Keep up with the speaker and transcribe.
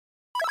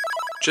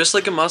Just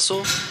like a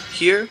muscle,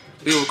 here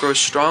we will grow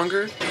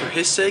stronger for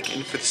His sake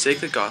and for the sake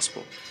of the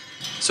gospel.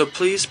 So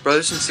please,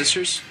 brothers and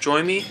sisters,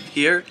 join me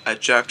here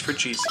at Jacked for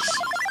Jesus.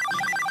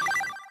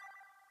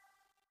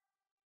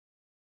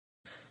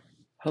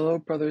 Hello,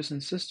 brothers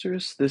and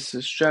sisters. This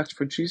is Jacked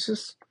for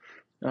Jesus.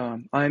 I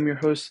am your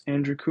host,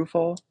 Andrew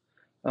Kufal.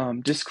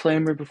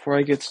 Disclaimer before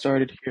I get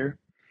started here.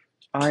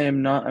 I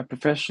am not a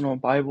professional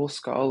Bible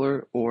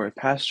scholar or a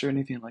pastor or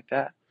anything like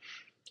that.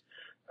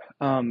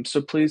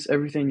 So please,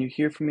 everything you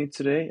hear from me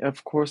today,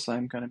 of course,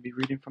 I'm going to be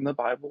reading from the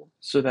Bible.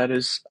 So that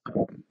is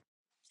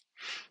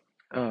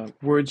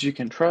words you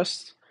can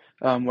trust.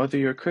 Whether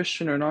you're a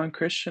Christian or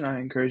non-Christian, I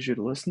encourage you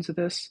to listen to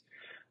this.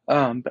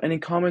 But any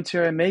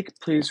commentary I make,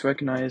 please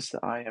recognize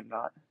that I am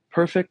not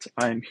perfect.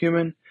 I am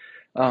human,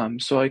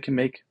 so I can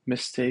make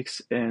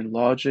mistakes in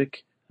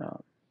logic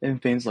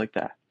and things like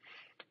that.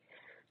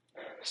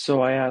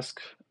 So I ask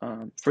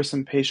for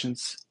some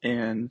patience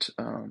and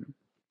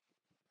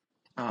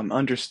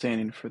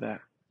understanding for that.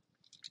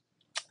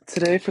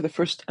 Today, for the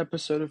first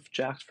episode of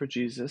Jacked for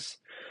Jesus,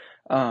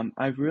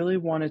 I really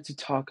wanted to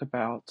talk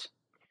about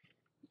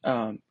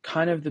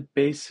kind of the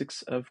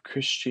basics of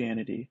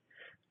Christianity.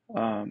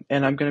 And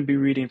I'm going to be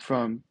reading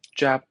from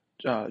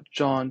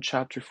John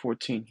chapter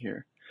 14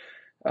 here.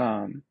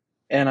 And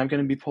I'm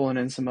going to be pulling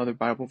in some other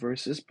Bible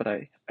verses, but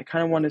I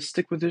kind of want to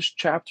stick with this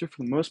chapter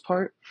for the most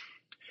part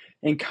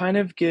and kind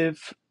of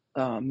give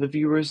the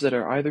viewers that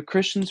are either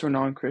Christians or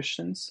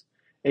non-Christians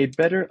a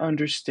better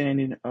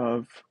understanding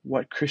of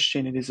what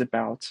Christianity is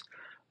about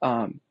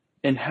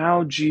and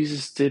how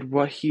Jesus did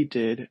what he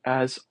did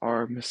as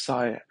our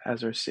Messiah,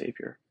 as our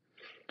Savior.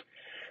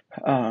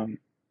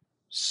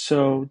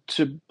 So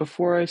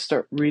before I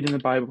start reading the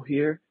Bible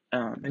here,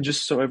 and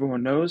just so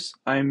everyone knows,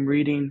 I'm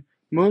reading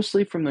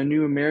mostly from the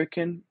New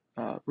American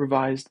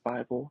Revised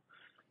Bible,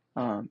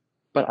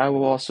 but I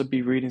will also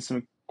be reading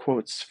some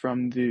quotes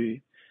from the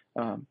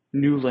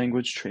New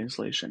Language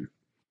Translation,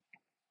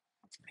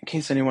 in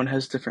case anyone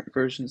has different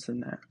versions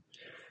than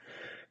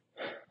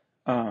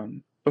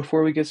that.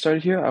 Before we get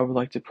started here, I would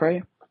like to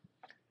pray.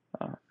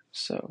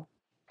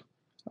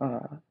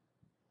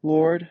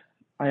 Lord,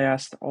 I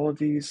ask all of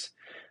these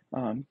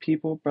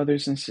people,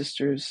 brothers and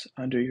sisters,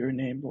 under your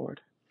name, Lord.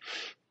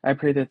 I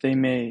pray that they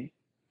may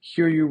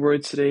hear your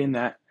word today and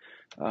that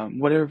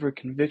whatever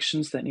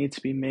convictions that need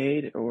to be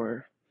made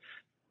or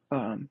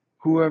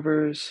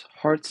whoever's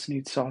hearts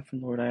need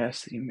softened, Lord, I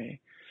ask that you may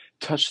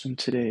touch them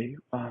today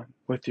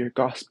with your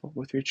gospel,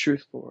 with your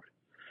truth, Lord.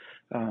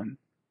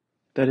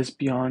 That is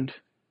beyond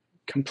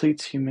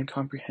complete human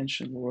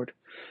comprehension, Lord.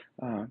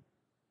 That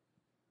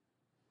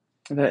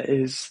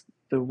is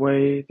the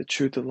way, the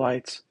truth, the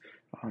light,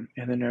 and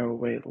the narrow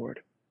way,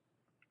 Lord.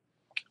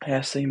 I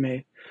ask that you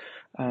may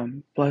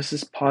bless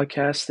this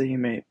podcast, that you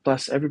may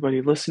bless everybody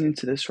listening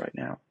to this right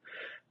now.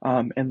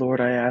 And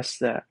Lord, I ask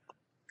that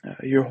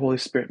your Holy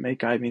Spirit may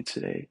guide me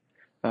today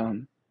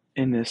in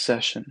this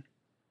session.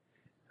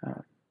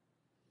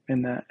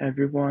 And that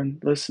everyone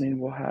listening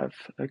will have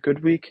a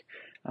good week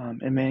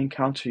and may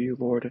encounter you,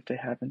 Lord, if they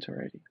haven't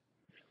already.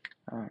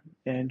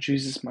 In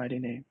Jesus' mighty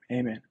name,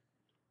 amen.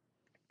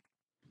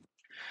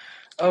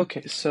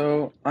 Okay,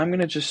 so I'm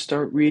going to just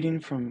start reading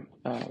from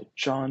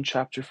John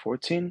chapter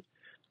 14.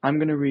 I'm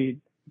going to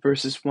read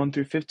verses 1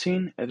 through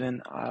 15, and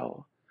then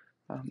I'll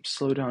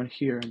slow down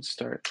here and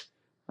start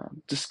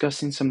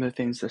discussing some of the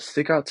things that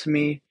stick out to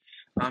me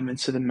and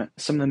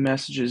some of the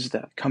messages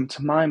that come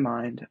to my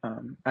mind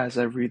as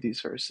I read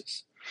these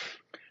verses.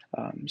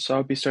 So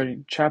I'll be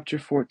starting chapter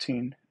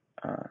 14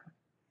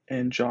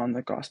 in John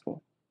the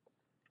Gospel.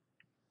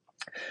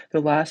 The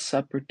Last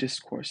Supper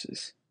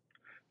Discourses.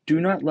 Do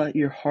not let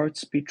your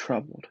hearts be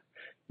troubled.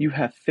 You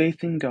have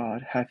faith in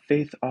God, have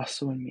faith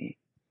also in me.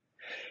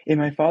 In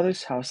my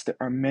Father's house there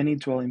are many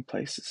dwelling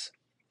places.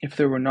 If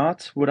there were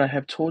not, would I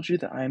have told you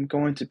that I am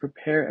going to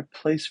prepare a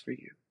place for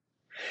you?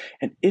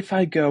 And if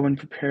I go and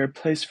prepare a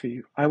place for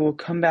you, I will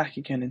come back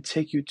again and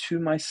take you to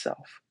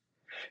myself,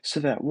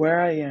 so that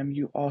where I am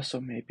you also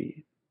may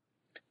be.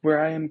 Where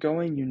I am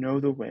going you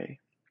know the way.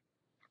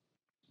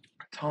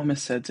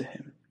 Thomas said to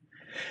him,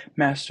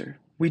 Master,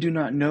 we do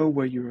not know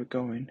where you are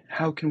going.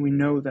 How can we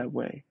know that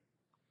way?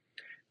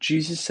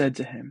 Jesus said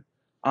to him,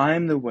 I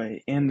am the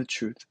way and the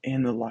truth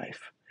and the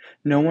life.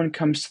 No one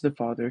comes to the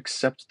Father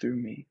except through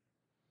me.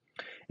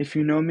 If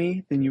you know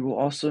me, then you will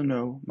also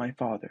know my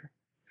Father.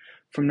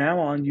 From now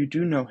on you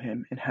do know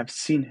him and have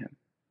seen him.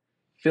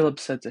 Philip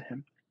said to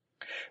him,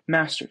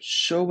 Master,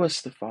 show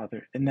us the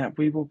Father, and that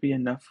will be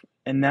enough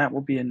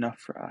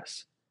for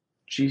us.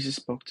 Jesus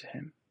spoke to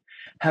him,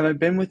 Have I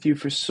been with you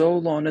for so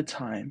long a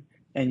time,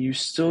 and you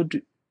still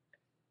do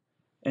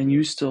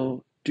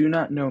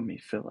not know me,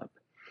 Philip?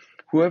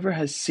 Whoever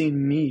has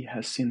seen me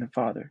has seen the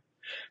Father.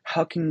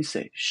 How can you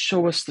say,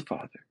 Show us the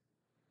Father?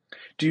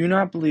 Do you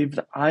not believe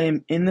that I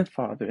am in the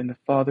Father, and the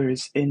Father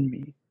is in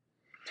me?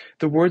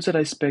 The words that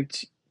I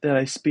speak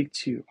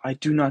to you, I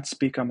do not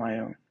speak on my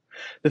own.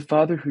 The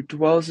Father who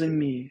dwells in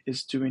me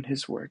is doing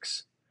his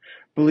works.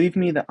 Believe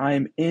me that I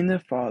am in the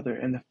Father,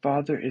 and the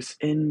Father is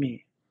in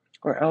me.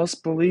 or else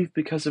believe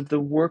because of the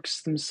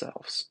works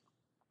themselves.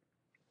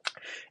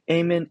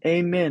 Amen,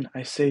 amen,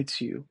 I say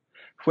to you,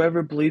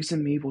 whoever believes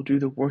in me will do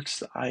the works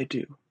that I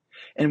do,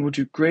 and will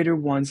do greater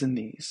ones than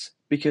these,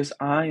 because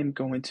I am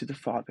going to the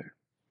Father.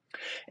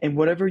 And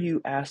whatever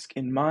you ask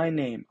in my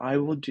name I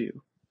will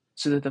do,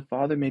 so that the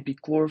Father may be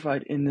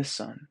glorified in the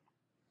Son.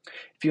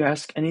 If you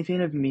ask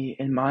anything of me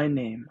in my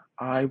name,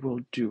 I will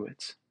do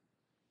it.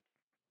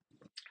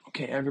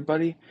 Okay,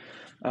 everybody,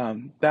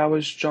 that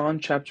was John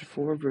chapter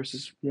 4,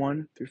 verses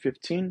 1 through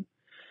 15.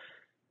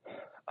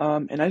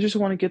 And I just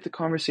want to get the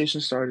conversation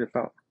started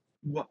about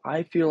what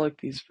I feel like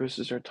these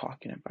verses are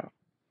talking about.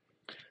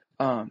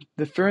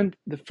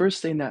 The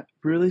first thing that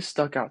really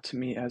stuck out to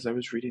me as I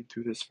was reading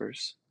through this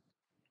verse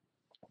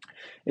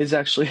is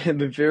actually in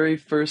the very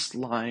first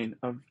line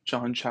of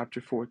John chapter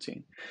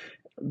 14.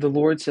 The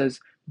Lord says,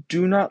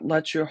 "Do not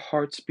let your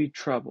hearts be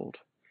troubled.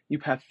 You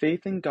have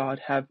faith in God,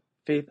 have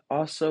faith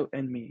also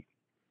in me."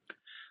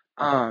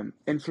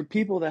 And for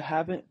people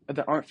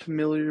that aren't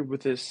familiar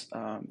with this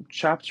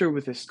chapter,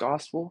 with this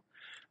gospel,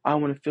 I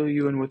want to fill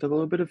you in with a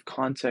little bit of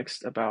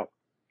context about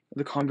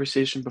the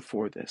conversation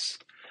before this.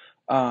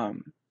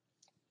 Um,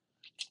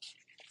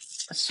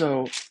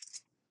 so,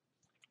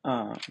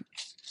 um,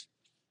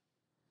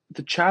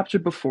 the chapter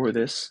before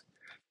this,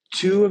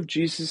 two of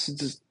Jesus'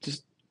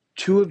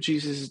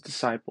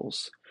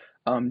 disciples,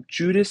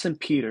 Judas and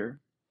Peter,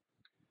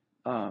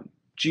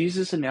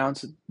 Jesus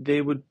announced that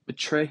they would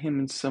betray him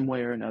in some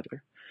way or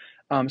another.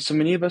 So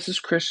many of us as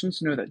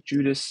Christians know that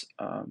Judas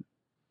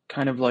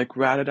kind of like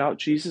ratted out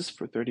Jesus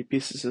for 30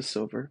 pieces of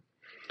silver.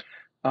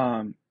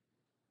 And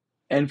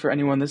for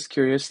anyone that's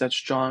curious, that's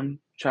John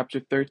chapter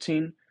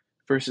 13,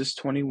 verses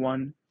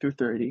 21 through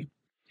 30.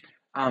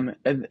 And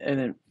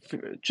then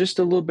just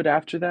a little bit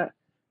after that,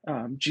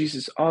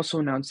 Jesus also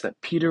announced that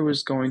Peter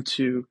was going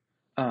to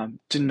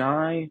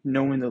deny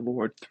knowing the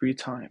Lord 3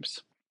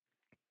 times.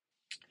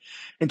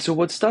 And so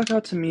what stuck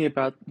out to me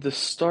about the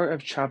start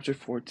of chapter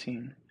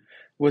 14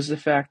 was the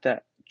fact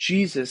that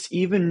Jesus,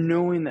 even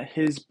knowing that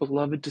his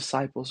beloved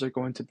disciples are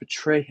going to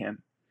betray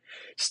him,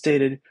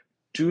 stated,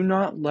 "Do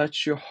not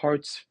let your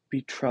hearts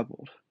be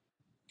troubled."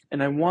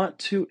 And I want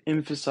to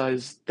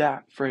emphasize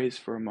that phrase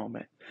for a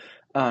moment.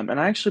 And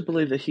I actually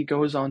believe that he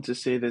goes on to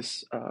say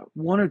this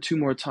 1 or 2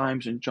 more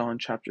times in John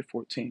chapter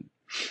 14.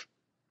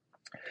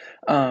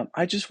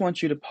 I just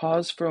want you to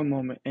pause for a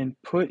moment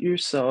and put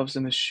yourselves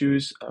in the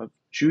shoes of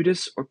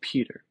Judas or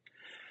Peter.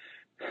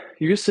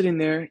 You're sitting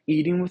there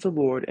eating with the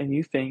Lord and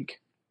you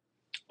think,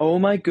 "Oh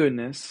my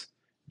goodness,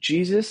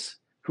 Jesus,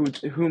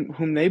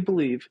 whom they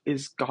believe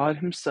is God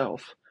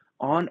himself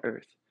on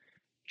earth,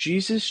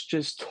 Jesus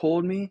just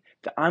told me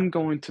that I'm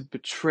going to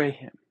betray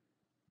him."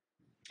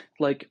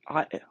 Like,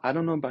 I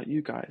don't know about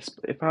you guys,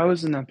 but if I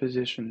was in that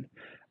position,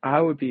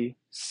 I would be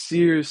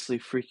seriously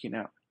freaking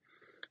out.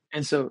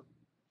 And so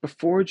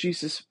before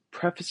Jesus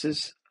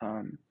prefaces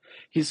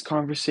his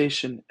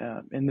conversation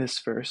in this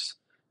verse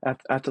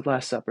at the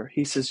Last Supper,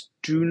 he says,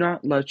 "Do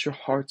not let your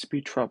hearts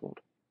be troubled."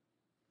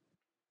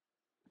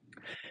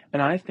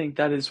 And I think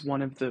that is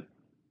one of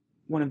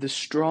the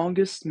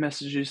strongest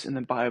messages in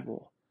the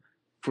Bible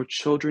for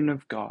children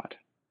of God,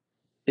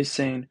 is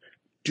saying,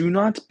 "Do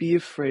not be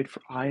afraid,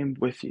 for I am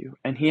with you."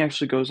 And he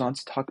actually goes on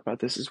to talk about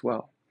this as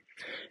well.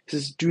 He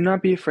says, "Do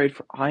not be afraid,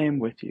 for I am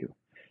with you."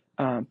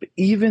 But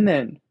even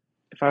then,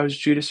 if I was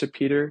Judas or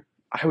Peter,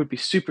 I would be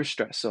super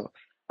stressed. So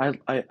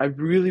I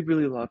really,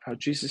 really love how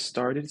Jesus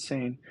started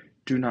saying,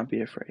 "Do not be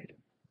afraid."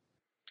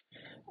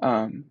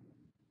 Um,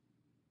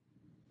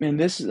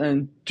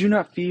 and "do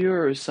not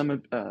fear" or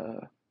some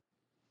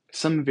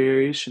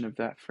variation of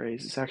that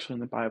phrase is actually in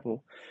the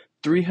Bible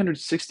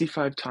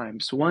 365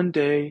 times. One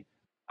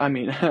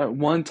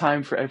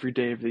time for every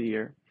day of the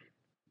year.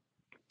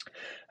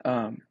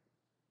 Um,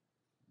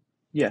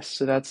 yes,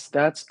 so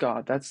that's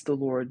God. That's the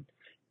Lord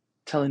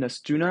telling us,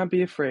 "Do not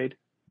be afraid.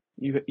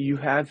 You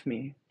have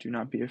me. Do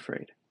not be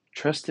afraid.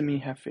 Trust in me.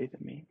 Have faith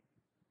in me."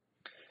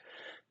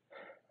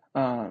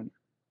 Um,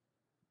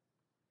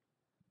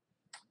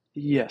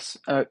 yes.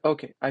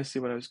 Okay, I see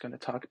what I was going to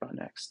talk about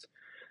next.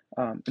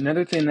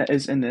 Another thing that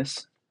is in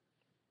this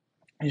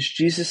is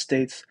Jesus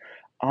states,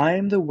 "I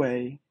am the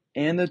way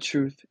and the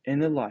truth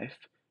and the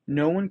life.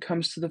 No one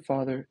comes to the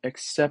Father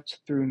except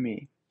through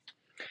me."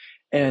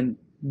 And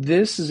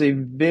this is a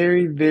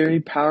very, very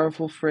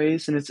powerful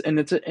phrase, and it's a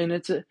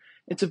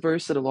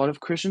verse that a lot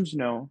of Christians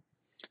know.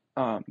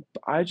 But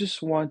I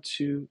just want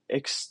to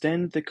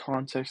extend the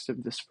context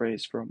of this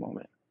phrase for a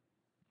moment.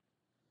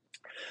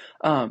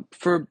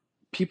 For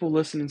people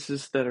listening to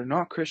this that are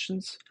not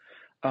Christians,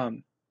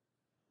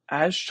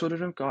 as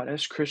children of God,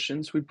 as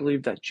Christians, we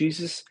believe that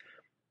Jesus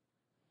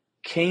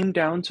came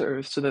down to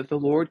earth, so that the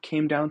Lord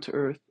came down to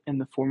earth in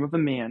the form of a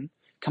man,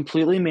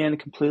 completely man and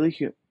completely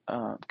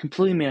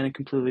man and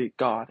completely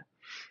God,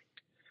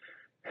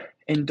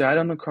 and died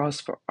on the cross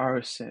for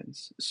our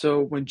sins.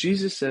 So when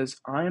Jesus says,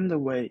 "I am the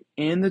way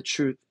and the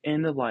truth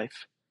and the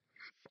life,"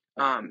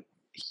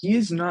 he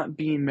is not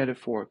being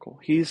metaphorical.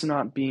 He is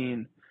not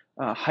being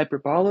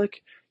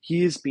hyperbolic.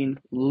 He is being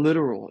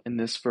literal in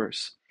this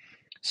verse.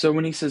 So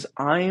when he says,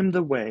 I am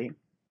the way,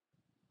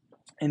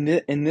 in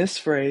this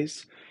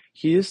phrase,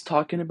 he is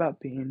talking about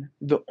being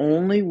the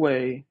only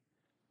way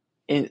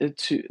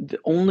to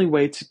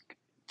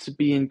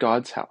be in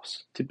God's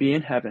house, to be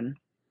in heaven,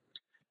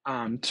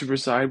 to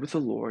reside with the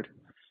Lord.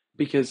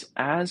 Because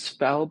as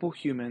fallible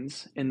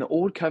humans in the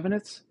old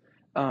covenants,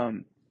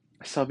 um,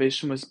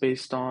 salvation was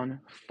based on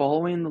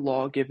following the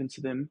law given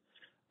to them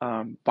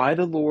by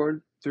the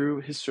Lord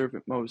through his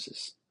servant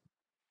Moses.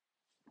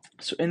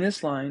 So in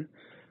this line,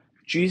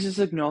 Jesus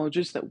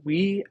acknowledges that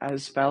we,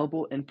 as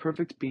fallible and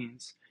perfect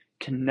beings,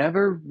 can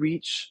never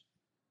reach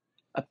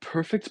a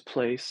perfect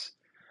place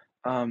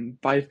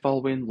by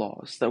following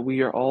laws, that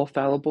we are all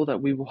fallible,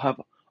 that we will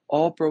have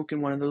all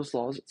broken one of those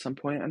laws at some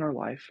point in our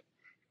life.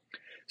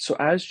 So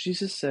as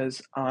Jesus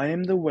says, I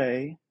am the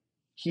way,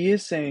 he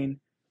is saying,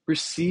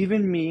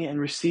 receiving me and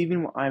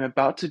receiving what I'm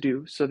about to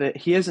do, so that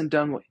he hasn't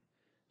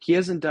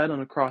died on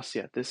the cross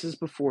yet. This is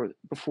before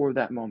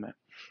that moment.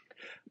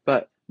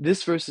 But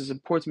this verse is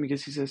important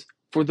because he says,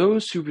 for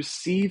those who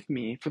receive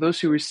me, for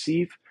those who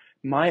receive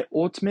my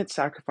ultimate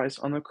sacrifice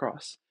on the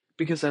cross,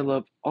 because I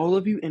love all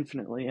of you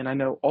infinitely, and I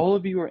know all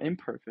of you are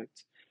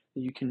imperfect,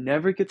 that you can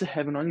never get to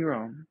heaven on your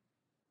own,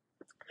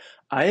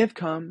 I have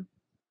come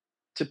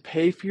to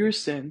pay for your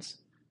sins,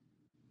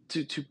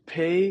 to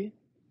pay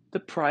the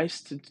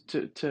price,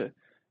 to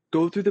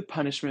go through the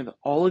punishment that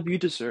all of you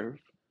deserve,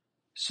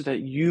 so that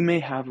you may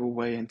have a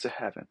way into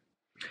heaven.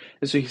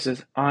 And so he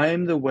says, I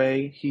am the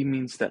way. He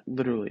means that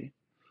literally.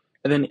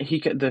 And then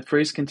the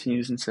phrase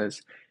continues and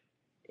says,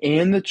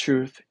 and the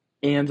truth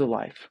and the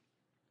life.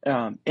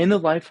 And the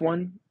life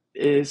one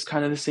is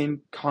kind of the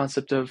same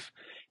concept of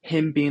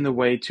him being the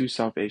way to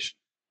salvation.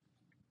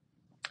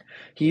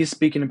 He is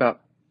speaking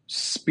about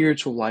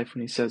spiritual life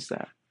when he says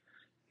that.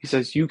 He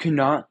says, you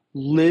cannot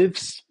live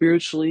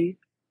spiritually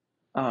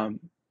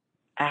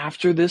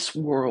after this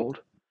world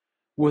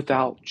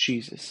without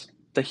Jesus.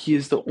 That he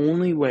is the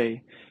only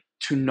way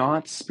to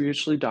not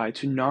spiritually die,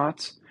 to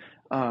not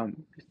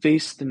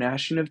face the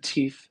gnashing of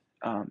teeth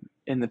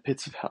in the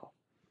pits of hell.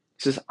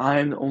 He says, I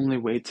am the only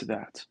way to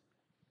that.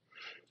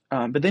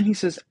 But then he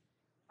says,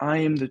 I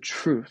am the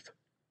truth.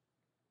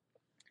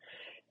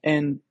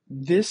 And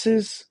this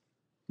is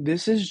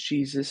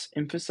Jesus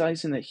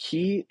emphasizing that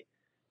he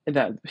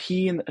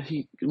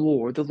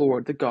Lord,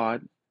 the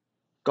God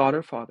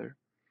our Father,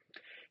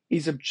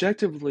 is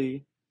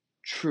objectively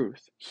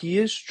truth. He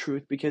is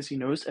truth because he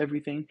knows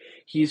everything.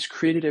 He has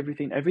created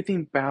everything.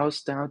 Everything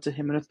bows down to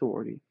him in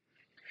authority.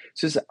 He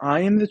says,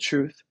 I am the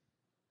truth.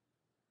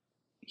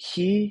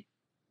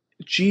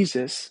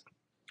 Jesus,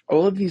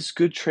 all of these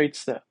good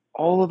traits that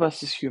all of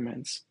us as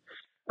humans,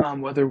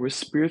 whether we're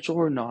spiritual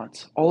or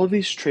not, all of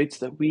these traits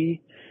that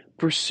we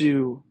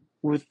pursue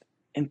with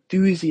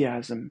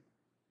enthusiasm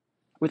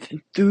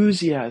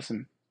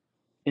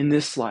in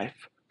this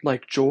life,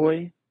 like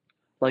joy,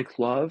 like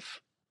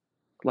love,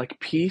 like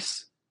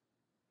peace,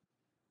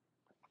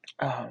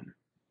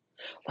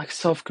 like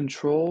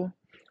self-control,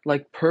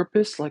 like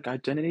purpose, like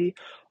identity,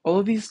 all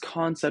of these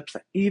concepts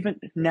that even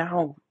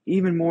now,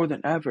 even more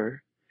than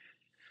ever,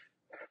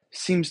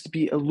 seems to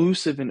be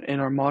elusive in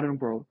our modern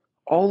world.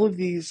 All of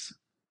these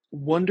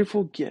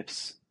wonderful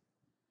gifts,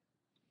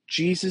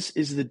 Jesus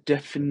is the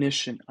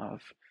definition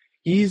of.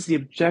 He is the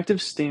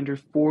objective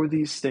standard for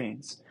these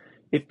things.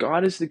 If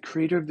God is the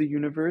creator of the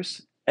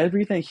universe,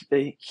 everything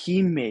that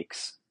he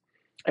makes,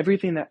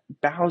 everything that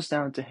bows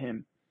down to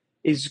him,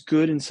 is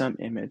good in some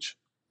image.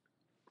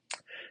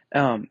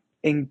 And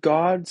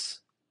God's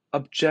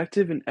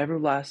objective and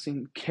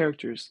everlasting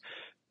characters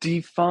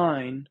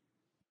define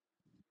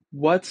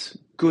what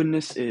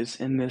goodness is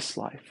in this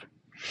life.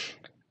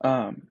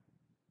 And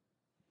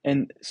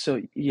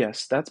so,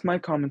 yes, that's my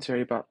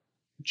commentary about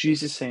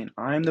Jesus saying,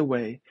 I am the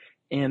way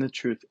and the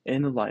truth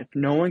and the life.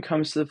 No one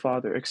comes to the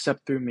Father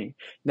except through me. And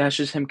that's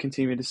just him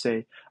continuing to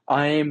say,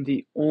 I am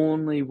the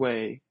only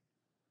way,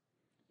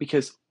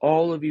 because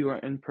all of you are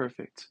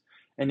imperfect.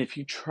 And if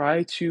you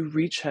try to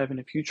reach heaven,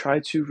 if you try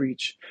to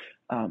reach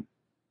a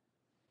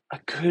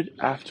good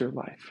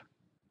afterlife,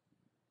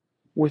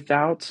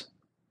 without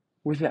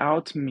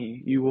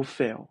me, you will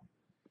fail,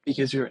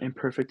 because you're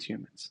imperfect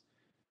humans.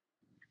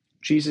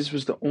 Jesus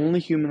was the only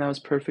human that was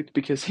perfect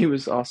because he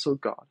was also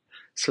God.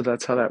 So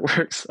that's how that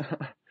works.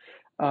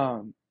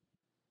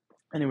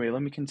 Anyway,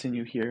 let me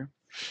continue here.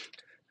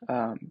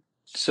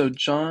 So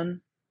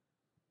John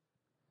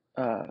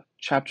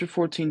chapter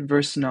 14,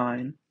 verse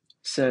 9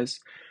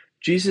 says,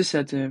 Jesus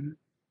said to him,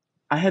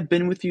 I have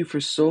been with you for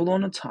so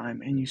long a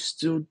time, and you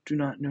still do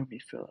not know me,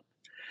 Philip.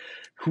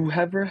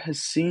 Whoever has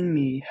seen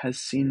me has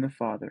seen the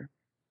Father.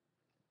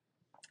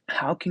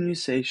 How can you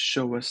say,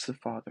 show us the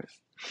Father?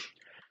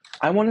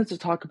 I wanted to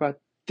talk about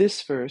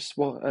this verse,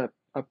 a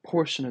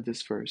portion of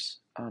this verse,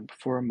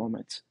 for a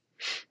moment,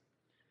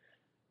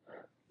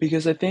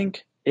 because I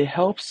think it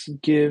helps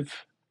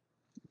give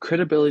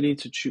credibility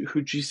to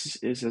who Jesus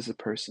is as a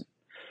person.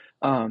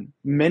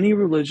 Many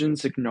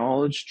religions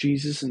acknowledge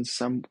Jesus in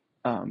some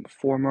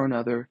form or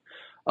another.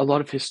 A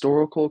lot of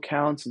historical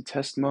accounts and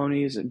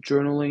testimonies and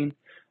journaling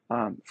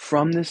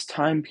from this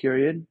time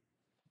period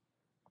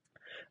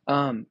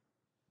um,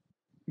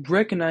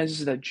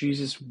 recognizes that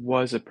Jesus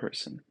was a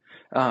person,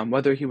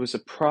 whether he was a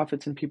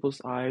prophet in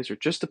people's eyes or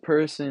just a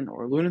person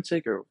or a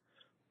lunatic or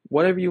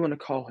whatever you want to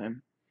call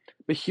him.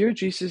 But here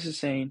Jesus is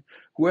saying,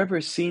 whoever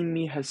has seen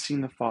me has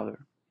seen the Father.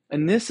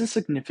 And this is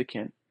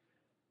significant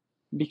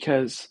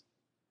because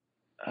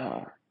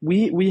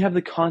we have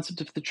the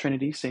concept of the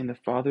Trinity, saying the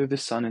Father, the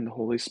Son, and the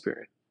Holy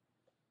Spirit.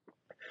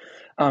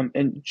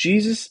 And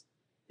Jesus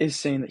is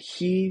saying that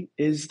he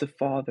is the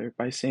Father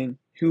by saying,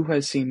 who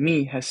has seen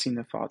me has seen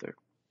the Father.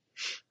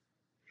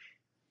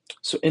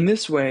 So in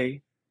this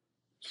way,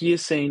 he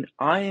is saying,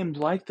 I am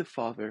like the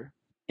Father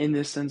in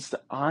the sense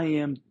that I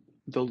am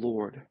the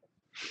Lord.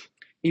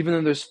 Even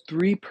though there's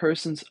three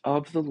persons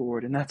of the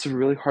Lord, and that's a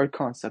really hard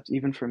concept,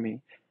 even for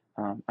me.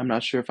 I'm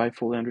not sure if I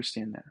fully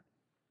understand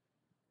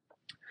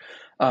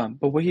that.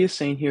 But what he is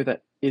saying here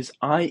that is,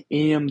 I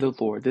am the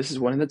Lord. This is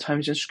one of the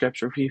times in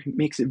Scripture where he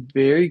makes it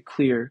very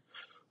clear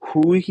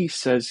who he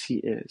says he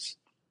is.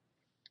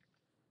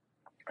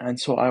 And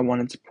so I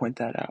wanted to point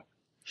that out.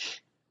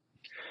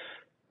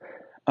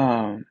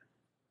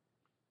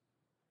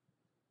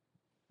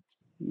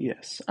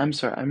 Yes, I'm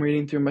sorry. I'm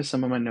reading through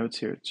some of my notes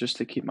here just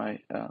to keep my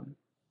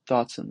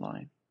thoughts in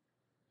line.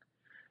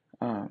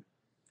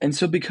 And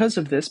so because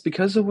of this,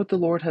 because of what the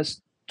Lord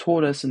has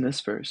told us in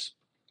this verse,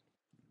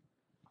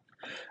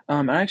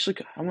 I want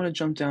to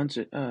jump down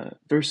to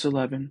verse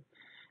 11.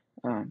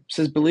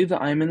 Says, believe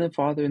that I am in the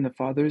Father and the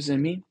Father is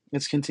in me.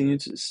 Let's continue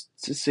to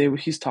say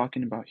what he's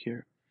talking about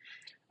here.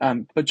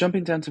 But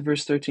jumping down to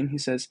verse 13, he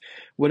says,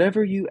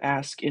 whatever you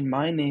ask in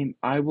my name,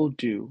 I will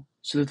do,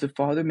 so that the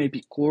Father may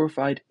be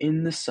glorified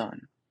in the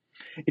Son.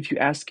 If you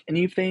ask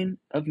anything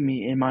of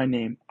me in my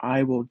name,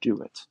 I will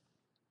do it.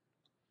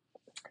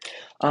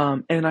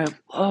 And I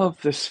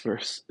love this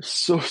verse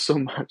so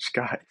much,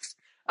 guys.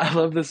 I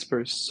love this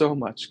verse so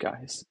much,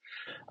 guys.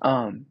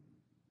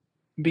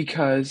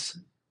 Because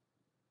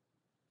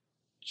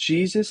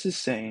Jesus is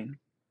saying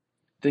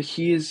that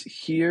he is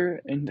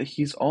here and that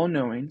he's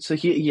all-knowing. So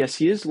he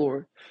is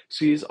Lord.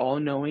 So he is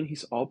all-knowing,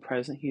 he's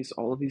all-present, he's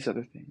all of these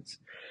other things.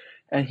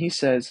 And he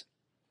says,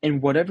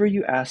 and whatever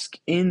you ask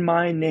in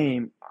my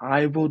name,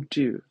 I will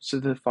do, so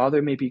that the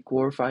Father may be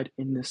glorified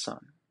in the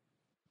Son.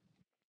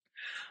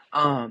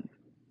 And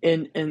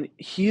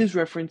he is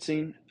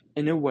referencing,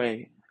 in a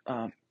way,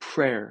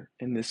 prayer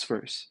in this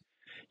verse.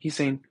 He's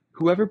saying,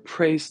 whoever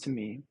prays to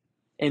me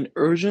and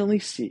urgently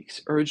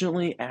seeks,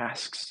 urgently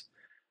asks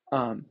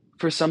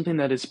for something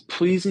that is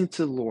pleasing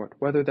to the Lord,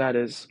 whether that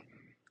is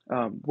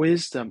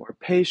wisdom or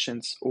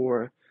patience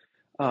or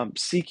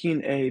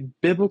seeking a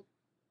biblical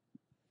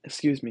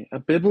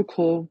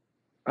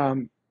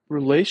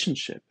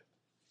relationship,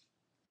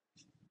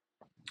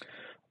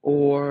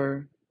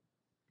 or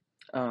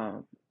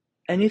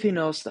anything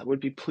else that would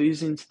be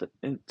pleasing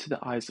to the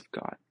eyes of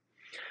God,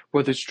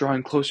 whether it's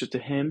drawing closer to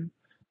Him,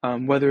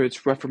 whether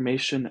it's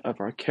reformation of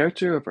our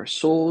character, of our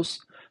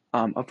souls,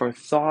 of our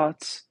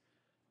thoughts.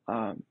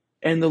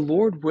 And the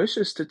Lord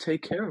wishes to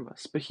take care of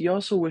us, but He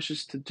also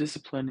wishes to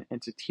discipline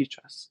and to teach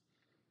us.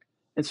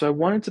 And so I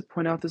wanted to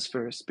point out this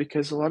verse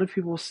because a lot of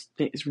people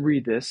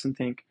read this and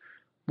think,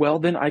 well,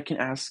 then I can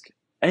ask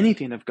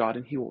anything of God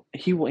and He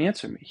will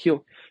answer me.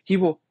 He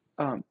will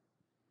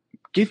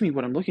give me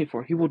what I'm looking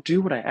for. He will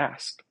do what I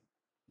ask.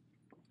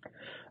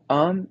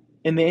 And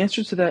the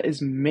answer to that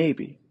is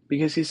maybe,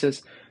 because he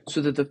says,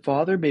 so that the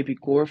Father may be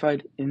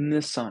glorified in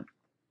the Son.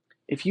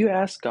 If you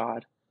ask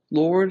God,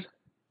 Lord,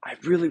 I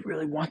really,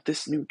 really want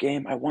this new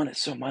game. I want it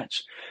so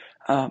much.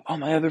 All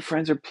my other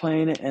friends are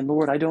playing it, and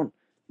Lord, I don't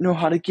know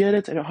how to get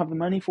it. I don't have the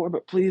money for it,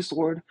 but please,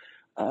 Lord,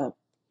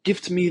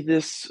 gift me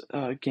this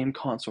game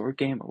console or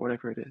game or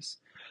whatever it is.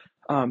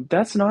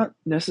 That's not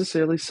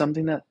necessarily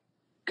something that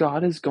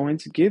God is going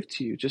to give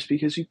to you just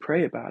because you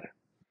pray about it.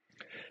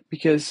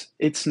 Because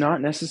it's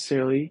not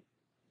necessarily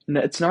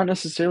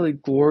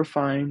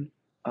glorifying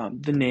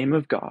the name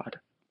of God.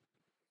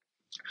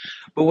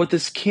 But what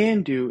this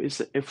can do is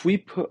that if we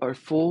put our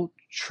full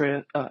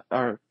trust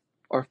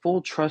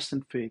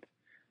and faith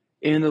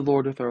in the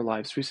Lord with our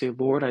lives, we say,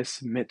 Lord, I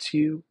submit to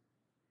you.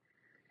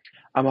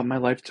 I want my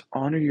life to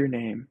honor your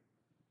name.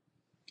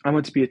 I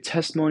want to be a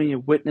testimony, a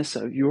witness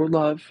of your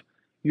love,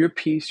 your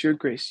peace, your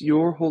grace,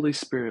 your Holy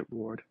Spirit,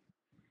 Lord.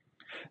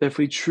 That if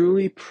we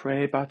truly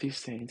pray about these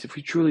things, if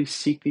we truly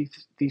seek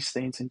these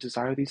things and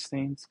desire these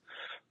things,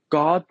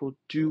 God will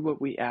do what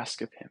we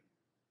ask of Him.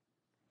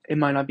 It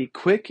might not be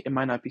quick, it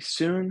might not be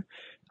soon,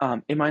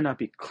 it might not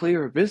be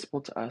clear or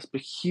visible to us,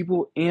 but He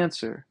will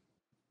answer.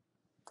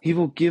 He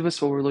will give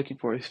us what we're looking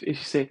for. If you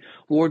say,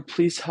 Lord,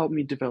 please help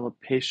me develop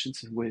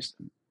patience and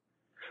wisdom,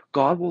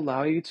 God will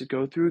allow you to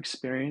go through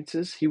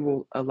experiences. He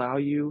will allow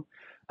you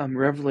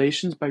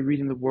revelations by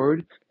reading the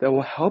Word that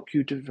will help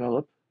you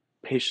develop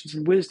patience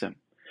and wisdom.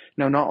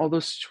 Now, not all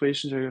those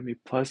situations are going to be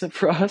pleasant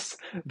for us.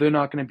 They're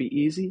not going to be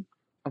easy.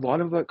 A lot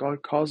of what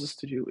God calls us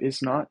to do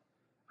is not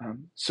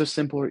so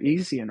simple or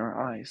easy in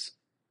our eyes.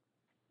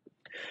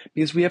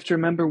 Because we have to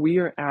remember we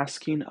are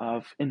asking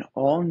of an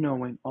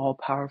all-knowing,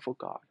 all-powerful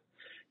God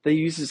that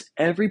uses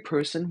every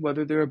person,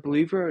 whether they're a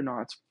believer or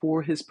not,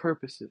 for His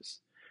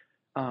purposes.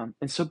 And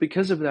so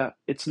because of that,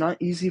 it's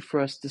not easy for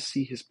us to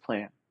see his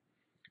plan.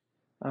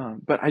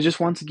 But I just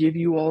want to give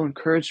you all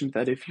encouragement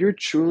that if you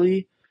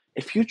truly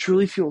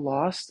feel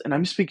lost, and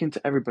I'm speaking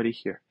to everybody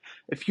here,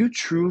 if you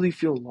truly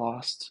feel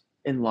lost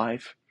in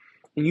life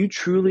and you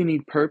truly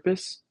need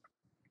purpose,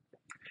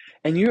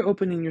 and you're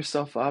opening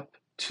yourself up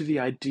to the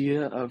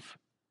idea of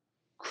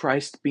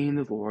Christ being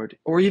the Lord,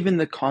 or even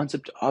the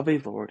concept of a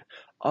Lord,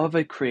 of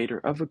a creator,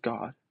 of a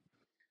God,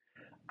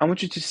 I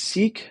want you to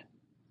seek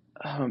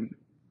um,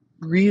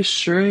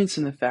 reassurance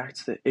in the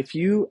fact that if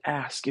you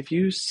ask, if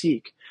you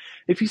seek,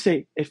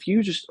 if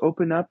you just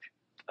open up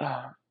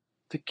uh,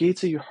 the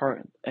gates of your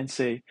heart and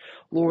say,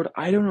 Lord,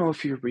 I don't know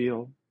if you're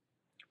real,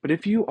 but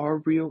if you are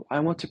real, I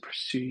want to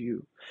pursue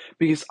you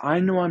because I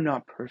know I'm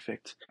not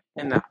perfect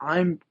and that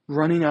I'm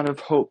running out of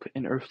hope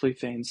in earthly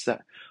things,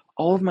 that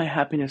all of my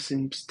happiness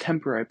seems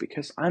temporary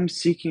because I'm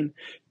seeking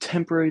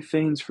temporary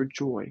things for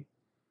joy.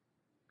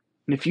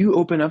 And if you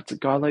open up to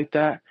God like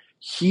that,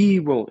 He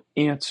will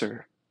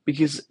answer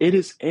because it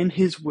is in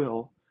His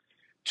will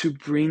to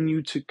bring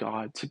you to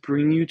God, to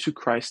bring you to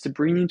Christ, to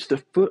bring you to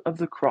the foot of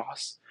the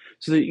cross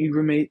so that you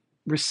may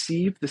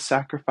receive the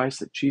sacrifice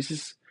that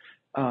Jesus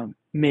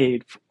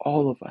made for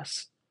all of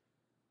us,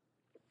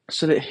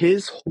 so that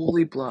His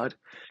holy blood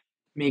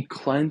may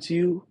cleanse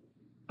you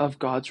of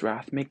God's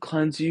wrath, may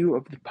cleanse you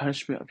of the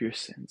punishment of your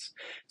sins,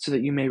 so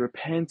that you may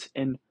repent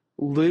and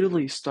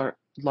literally start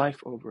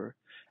life over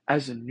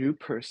as a new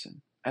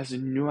person, as a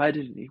new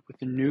identity, with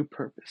a new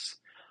purpose,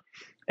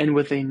 and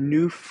with a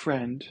new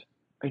friend,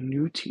 a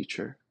new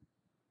teacher,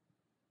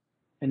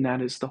 and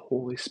that is the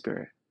Holy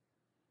Spirit.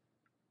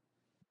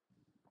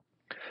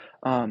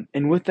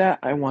 And with that,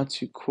 I want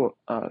to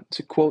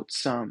quote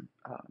some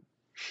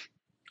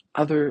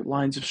other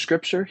lines of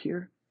scripture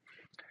here.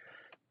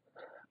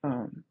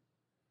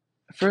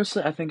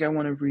 Firstly, I think I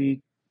want to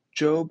read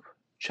Job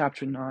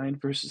chapter 9,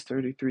 verses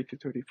 33 through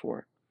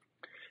 34.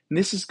 And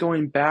this is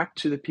going back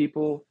to the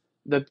people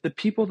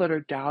that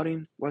are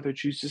doubting whether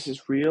Jesus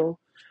is real,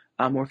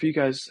 or if you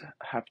guys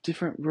have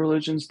different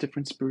religions,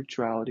 different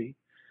spirituality.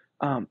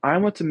 I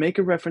want to make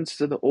a reference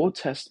to the Old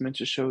Testament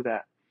to show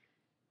that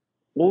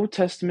Old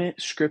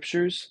Testament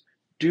scriptures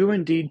do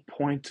indeed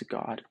point to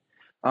God.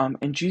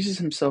 And Jesus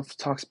himself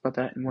talks about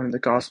that in one of the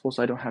Gospels.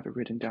 I don't have it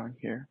written down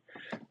here.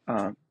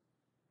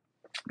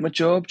 But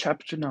Job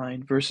chapter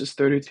 9, verses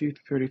 33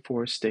 to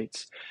 34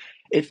 states,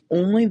 "If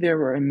only there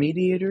were a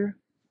mediator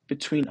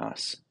between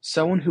us,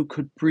 someone who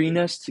could bring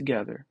us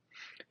together.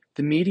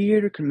 The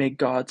mediator could make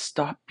God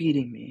stop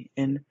beating me,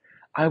 and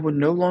I would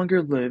no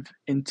longer live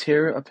in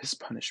terror of his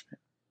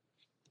punishment."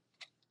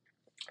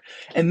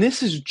 And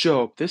this is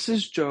Job. This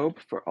is Job,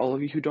 for all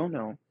of you who don't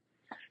know.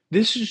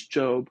 This is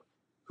Job,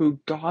 who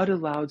God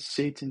allowed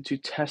Satan to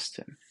test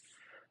him.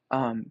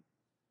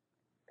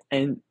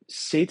 And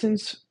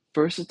Satan's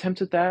first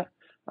attempt at that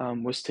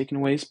was taking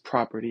away his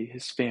property,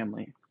 his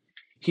family.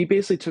 He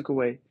basically took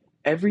away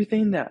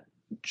everything that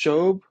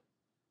Job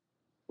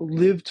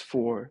lived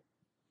for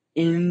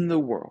in the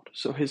world.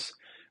 So his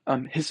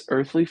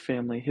earthly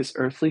family, his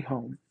earthly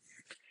home.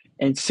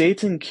 And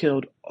Satan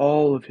killed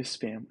all of his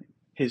family.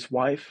 His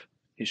wife,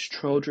 his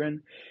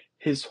children,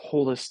 his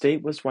whole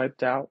estate was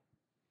wiped out.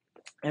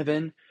 And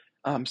then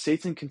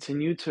Satan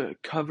continued to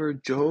cover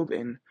Job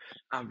in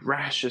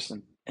rashes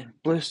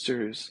and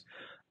blisters.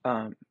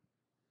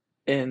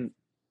 And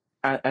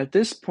at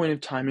this point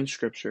of time in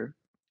Scripture,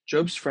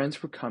 Job's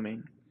friends were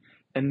coming,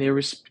 and they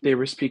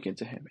were speaking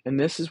to him. And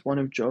this is one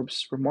of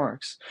Job's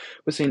remarks,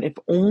 was saying, "If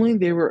only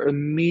there were a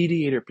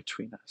mediator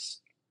between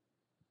us,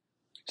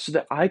 so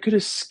that I could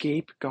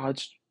escape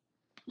God's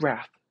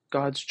wrath,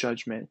 God's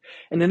judgment."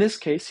 And in this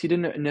case, he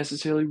didn't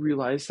necessarily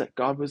realize that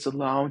God was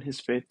allowing his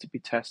faith to be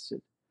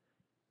tested.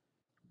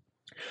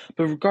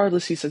 But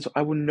regardless, he says,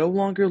 "I will no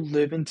longer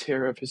live in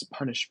terror of his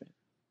punishment."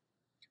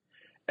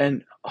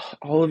 And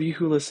all of you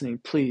who are listening,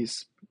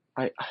 please,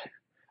 I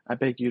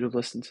beg you to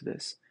listen to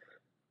this.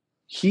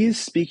 He is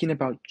speaking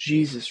about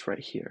Jesus right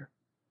here.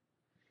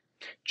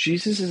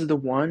 Jesus is the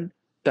one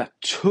that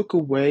took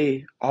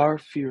away our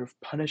fear of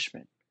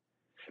punishment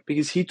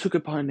because he took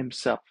upon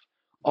himself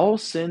all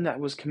sin that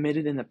was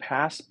committed in the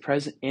past,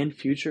 present, and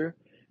future.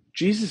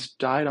 Jesus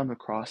died on the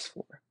cross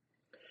for.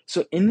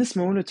 So in this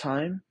moment of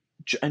time,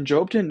 and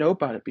Job didn't know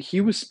about it, but he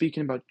was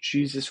speaking about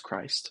Jesus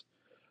Christ.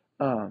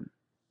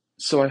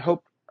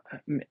 So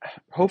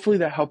hopefully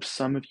that helps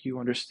some of you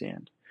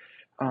understand.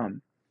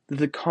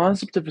 The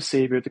concept of a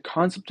savior, the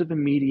concept of a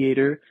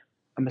mediator,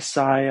 a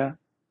Messiah,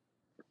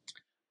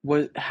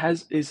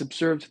 is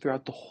observed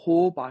throughout the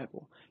whole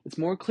Bible. It's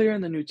more clear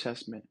in the New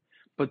Testament,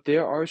 but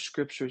there are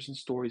scriptures and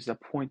stories that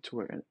point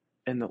to it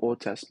in the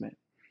Old Testament.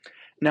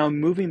 Now,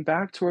 moving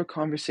back to our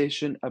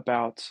conversation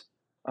about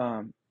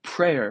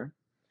prayer,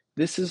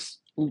 this is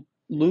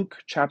Luke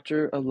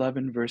chapter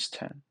 11, verse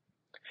 10.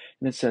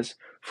 And it says,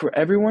 "For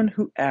everyone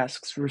who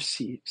asks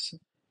receives,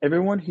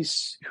 everyone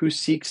who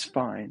seeks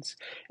finds,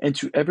 and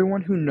to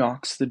everyone who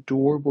knocks the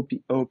door will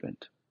be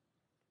opened."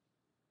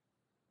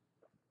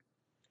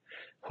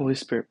 Holy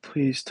Spirit,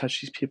 please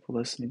touch these people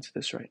listening to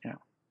this right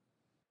now.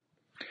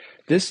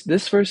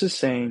 This verse is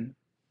saying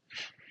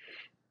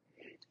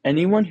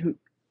anyone who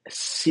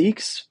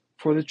seeks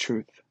for the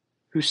truth,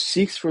 who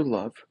seeks for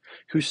love,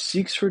 who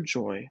seeks for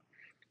joy,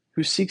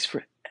 who seeks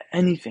for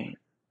anything,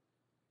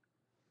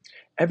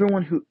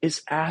 everyone who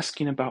is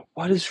asking about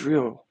what is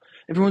real,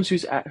 everyone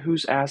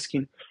who's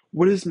asking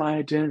what is my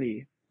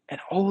identity, and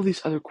all of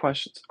these other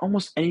questions,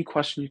 almost any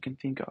question you can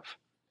think of.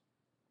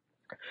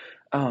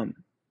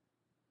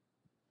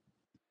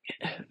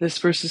 This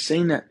verse is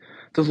saying that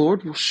the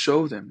Lord will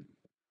show them.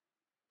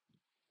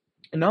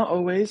 And not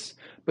always,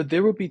 but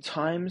there will be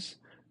times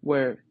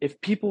where if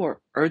people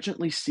are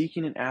urgently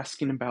seeking and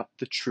asking about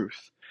the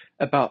truth,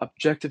 about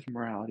objective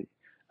morality,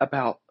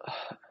 about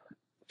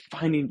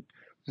finding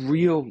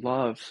real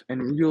love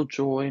and real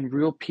joy and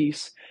real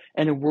peace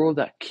in a world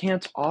that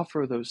can't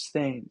offer those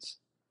things,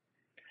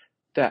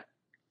 that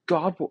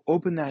God will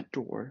open that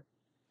door.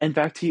 In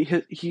fact,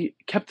 he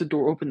kept the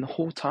door open the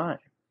whole time.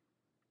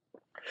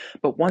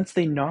 But once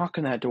they knock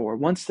on that door,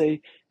 once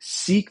they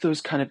seek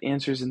those kind of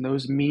answers and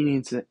those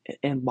meanings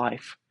in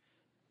life,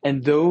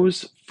 and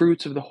those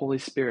fruits of the Holy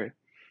Spirit,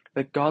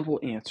 that God will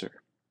answer,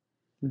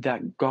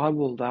 that God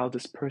will allow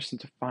this person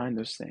to find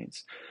those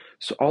things.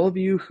 So all of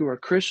you who are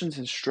Christians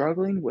and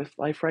struggling with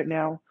life right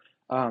now,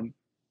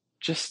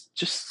 just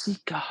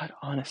seek God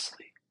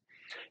honestly.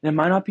 And it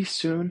might not be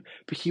soon,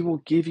 but He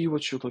will give you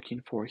what you're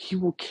looking for. He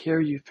will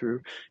carry you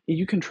through. And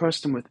you can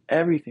trust Him with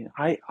everything.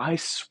 I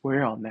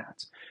swear on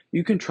that.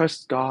 You can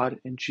trust God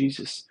and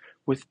Jesus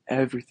with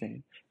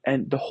everything.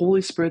 And the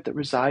Holy Spirit that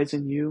resides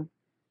in you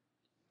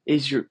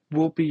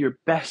will be your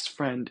best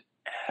friend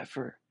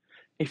ever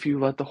if you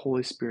let the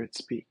Holy Spirit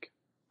speak.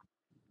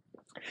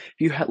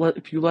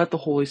 If you let the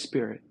Holy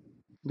Spirit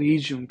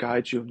lead you and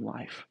guide you in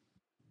life,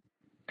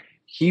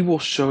 He will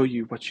show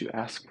you what you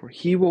ask for.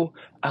 He will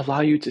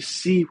allow you to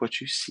see what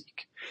you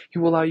seek. He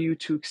will allow you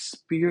to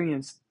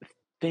experience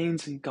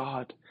things in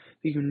God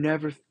that you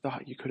never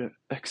thought you could have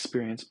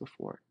experienced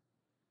before.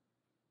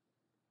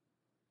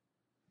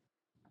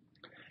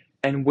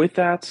 And with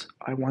that,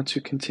 I want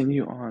to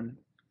continue on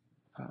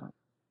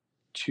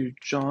to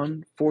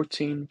John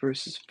 14,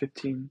 verses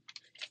 15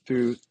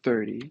 through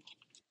 30.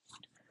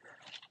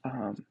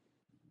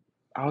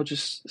 I'll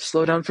just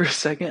slow down for a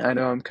second. I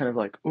know I'm kind of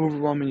like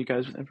overwhelming you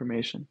guys with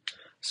information.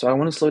 So I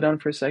want to slow down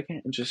for a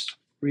second and just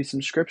read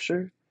some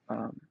scripture.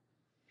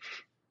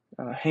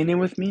 Hang in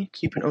with me.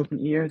 Keep an open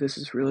ear. This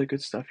is really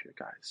good stuff here,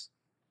 guys.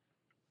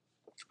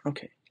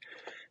 Okay.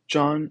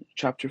 John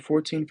chapter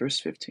 14, verse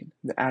 15.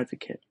 The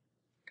Advocate.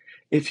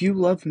 If you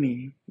love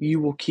me, you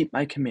will keep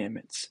my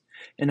commandments.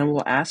 And I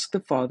will ask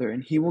the Father,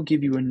 and he will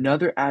give you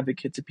another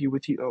advocate to be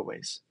with you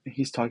always. And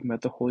he's talking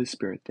about the Holy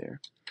Spirit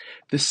there.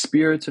 The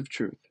Spirit of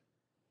truth,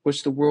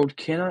 which the world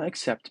cannot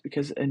accept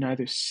because it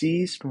neither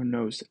sees nor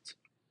knows it.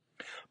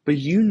 But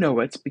you know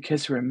it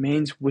because it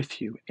remains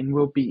with you and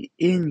will be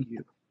in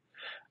you.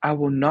 I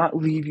will not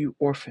leave you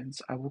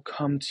orphans. I will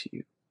come to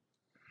you.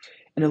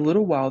 In a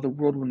little while the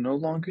world will no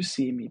longer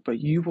see me, but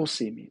you will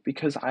see me,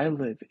 because I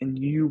live and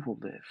you will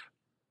live.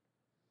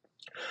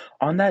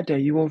 On that day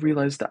you will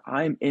realize that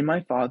I am in my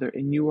Father,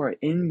 and you are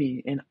in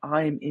me, and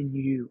I am in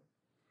you.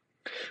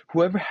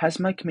 Whoever has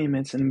my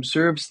commandments and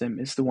observes them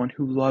is the one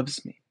who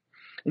loves me.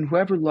 And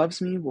whoever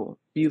loves me will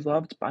be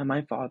loved by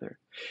my Father,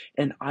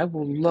 and I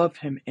will love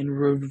him and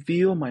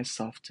reveal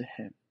myself to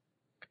him.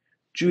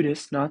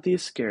 Judas, not the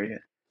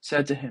Iscariot,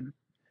 said to him,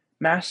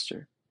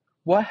 Master,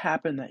 what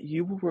happened that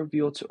you will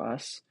reveal to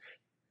us?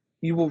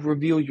 You will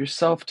reveal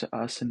yourself to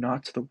us and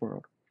not to the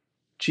world.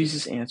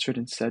 Jesus answered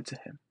and said to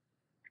him,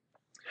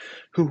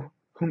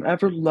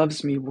 Whomever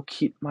loves me will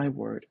keep my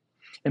word,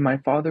 and my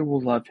Father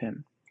will love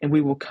him, and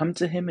we will come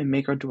to him and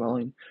make our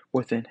dwelling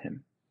within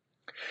him.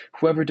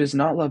 Whoever does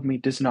not love me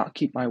does not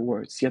keep my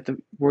words, yet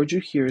the word you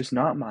hear is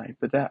not mine,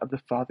 but that of the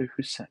Father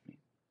who sent me.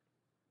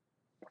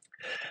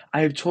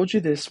 I have told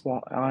you this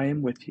while I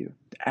am with you.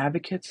 The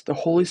Advocate, the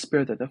Holy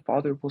Spirit that the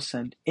Father will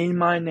send in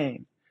my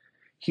name.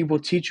 He will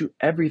teach you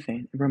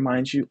everything and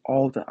remind you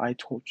all that I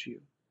told you.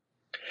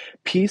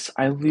 Peace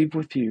I leave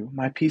with you,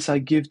 my peace I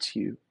give to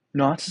you,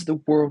 not as the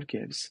world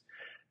gives,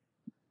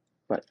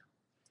 but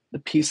the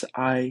peace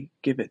I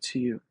give it to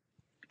you.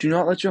 Do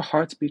not let your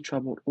hearts be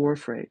troubled or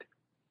afraid.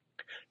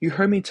 You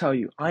heard me tell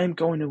you, I am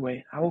going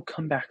away, I will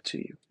come back to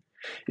you.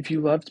 If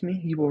you loved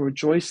me, you will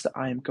rejoice that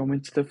I am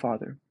going to the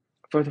Father,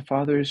 for the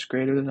Father is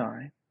greater than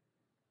I.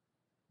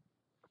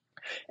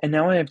 And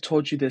now I have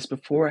told you this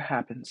before it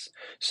happens,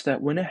 so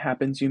that when it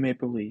happens you may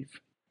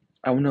believe.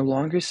 I will no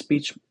longer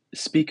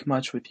speak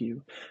much with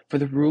you, for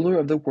the ruler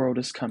of the world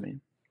is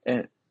coming.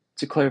 And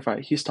to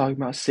clarify, he's talking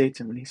about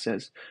Satan when he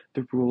says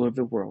the ruler of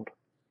the world.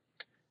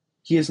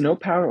 He has no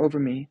power over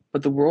me,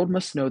 but the world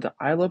must know that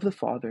I love the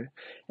Father,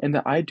 and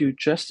that I do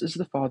just as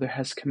the Father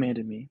has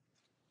commanded me.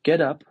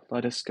 Get up,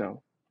 let us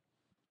go.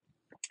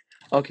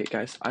 Okay,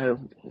 guys, I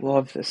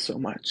love this so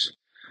much.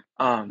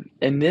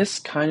 And this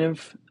kind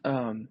of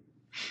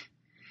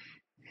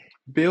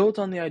builds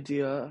on the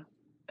idea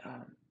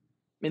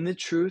in the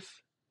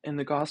truth in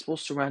the gospel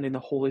surrounding the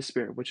Holy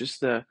Spirit, which is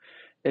the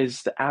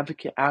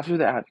advocate after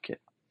the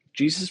advocate.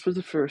 Jesus was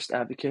the first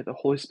advocate. The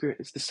Holy Spirit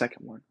is the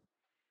second one.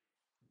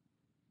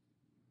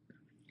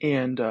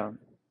 And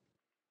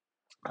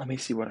let me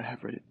see what I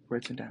have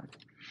written down.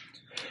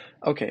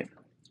 Okay.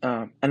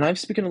 And I've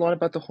spoken a lot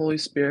about the Holy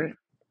Spirit.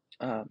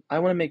 I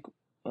want to make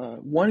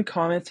one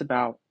comment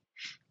about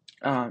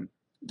the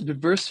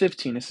verse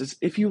 15. It says,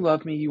 "If you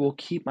love me, you will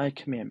keep my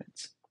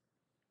commandments."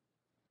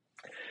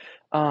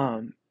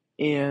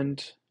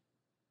 And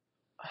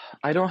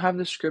I don't have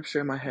the scripture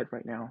in my head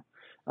right now,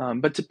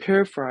 but to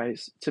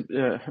paraphrase,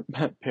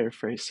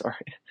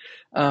 sorry.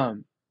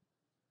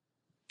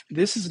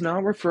 This is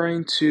not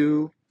referring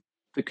to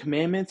the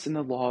commandments and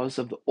the laws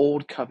of the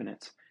old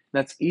covenant.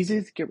 That's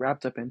easy to get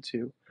wrapped up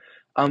into.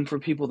 For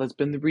people that's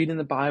been reading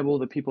the Bible,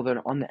 the people that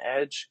are on the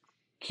edge,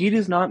 he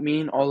does not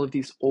mean all of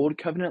these old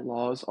covenant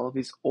laws, all of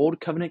these old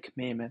covenant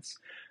commandments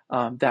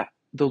that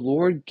the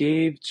Lord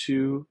gave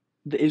to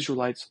the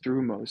Israelites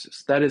through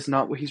Moses. That is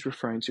not what he's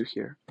referring to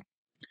here.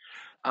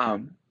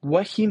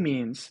 What he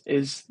means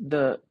is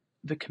the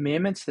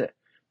commandments that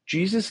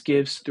Jesus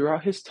gives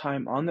throughout his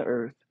time on the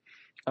earth,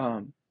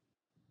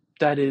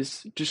 that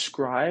is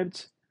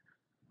described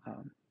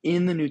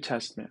in the New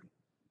Testament.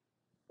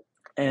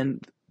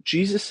 And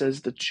Jesus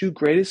says the two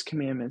greatest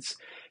commandments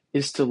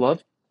is to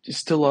love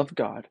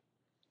God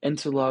and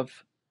to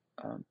love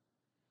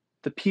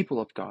the people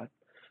of God,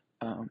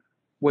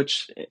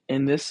 which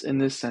in this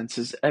sense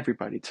is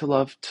everybody, to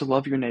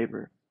love your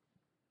neighbor.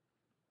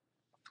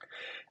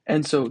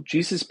 And so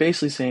Jesus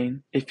basically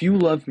saying, if you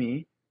love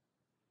me,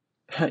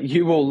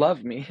 you will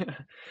love me,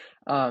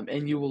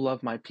 and you will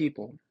love my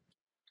people.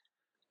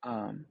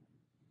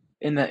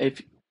 In that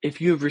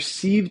if you have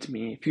received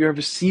me, if you have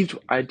received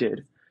what I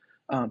did,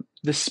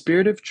 the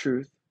Spirit of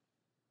truth,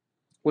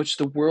 which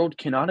the world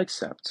cannot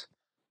accept,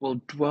 will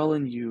dwell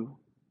in you,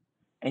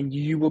 and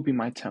you will be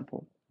my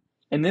temple.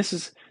 And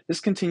this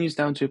continues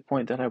down to a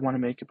point that I want to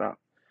make about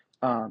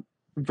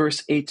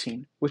verse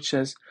 18, which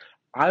says,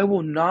 "I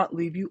will not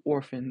leave you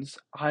orphans,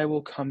 I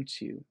will come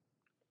to you."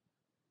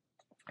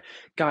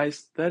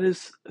 Guys, that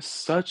is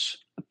such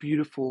a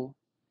beautiful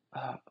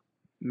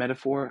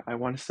metaphor, I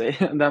want to say.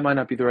 That might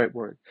not be the right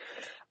word.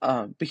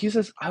 But he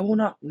says, "I will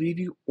not leave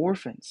you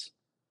orphans."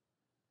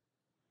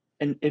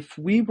 And if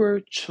we were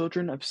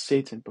children of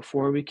Satan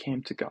before we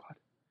came to God,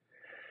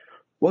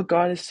 what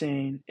God is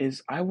saying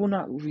is, I will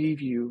not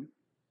leave you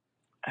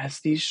as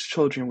these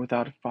children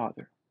without a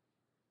father.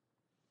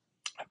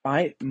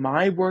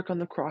 My work on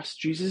the cross,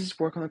 Jesus'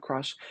 work on the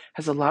cross,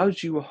 has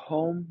allowed you a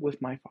home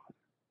with my Father.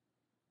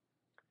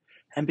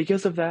 And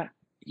because of that,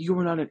 you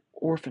are not an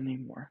orphan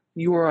anymore.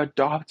 You are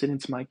adopted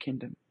into my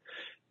kingdom.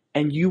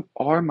 And you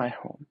are my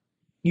home.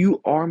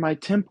 You are my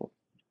temple.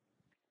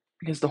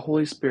 Because the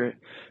Holy Spirit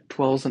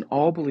dwells in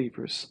all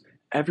believers,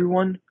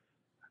 everyone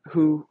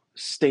who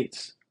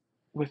states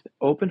with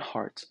open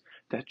heart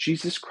that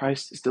Jesus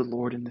Christ is the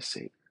Lord and the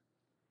Savior.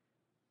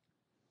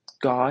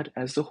 God,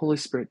 as the Holy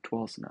Spirit,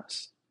 dwells in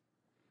us.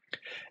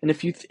 And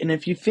if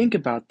you think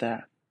about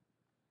that,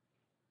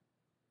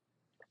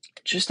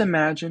 just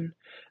imagine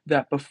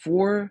that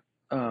before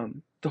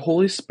the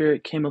Holy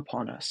Spirit came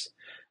upon us,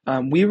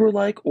 we were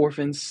like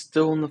orphans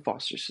still in the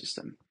foster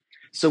system.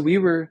 So we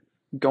were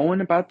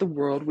going about the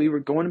world, we were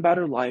going about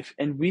our life,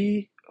 and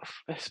we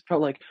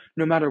felt like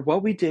no matter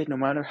what we did, no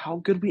matter how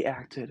good we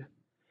acted,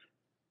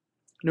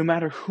 no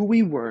matter who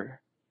we were,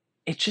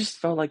 it just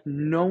felt like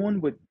no one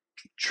would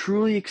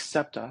truly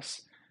accept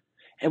us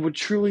and would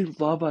truly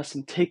love us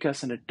and take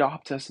us and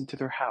adopt us into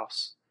their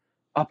house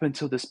up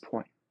until this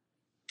point.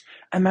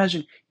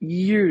 Imagine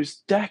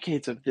years,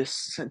 decades of this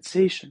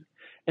sensation.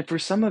 And for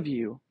some of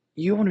you,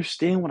 you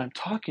understand what I'm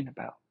talking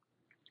about.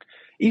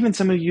 Even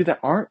some of you that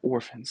aren't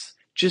orphans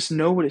just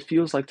know what it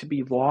feels like to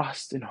be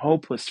lost and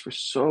hopeless for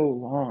so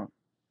long.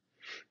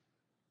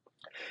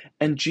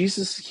 And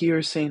Jesus here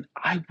is saying,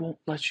 I won't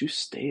let you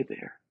stay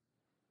there.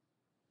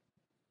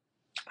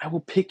 I will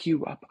pick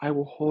you up. I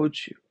will hold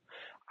you.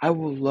 I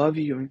will love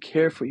you and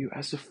care for you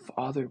as a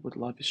father would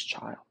love his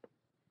child.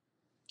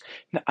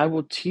 And I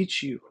will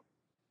teach you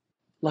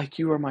like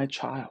you are my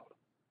child.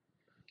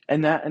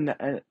 And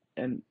the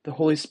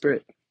Holy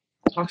Spirit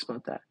talks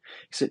about that.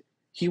 He said,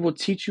 he will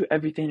teach you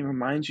everything and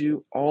remind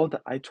you all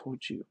that I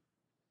told you.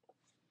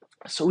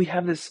 So we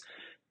have this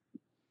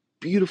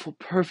beautiful,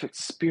 perfect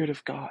Spirit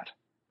of God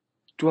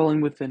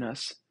dwelling within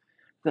us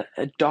that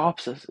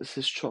adopts us as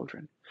his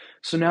children.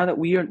 So now that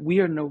we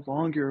are no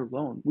longer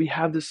alone, we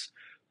have this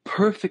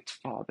perfect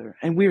Father,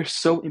 and we are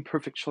so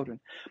imperfect children.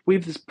 We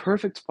have this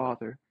perfect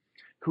Father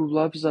who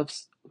loves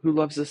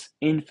us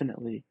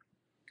infinitely,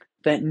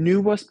 that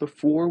knew us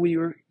before we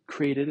were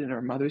created in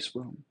our mother's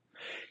womb.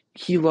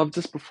 He loved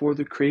us before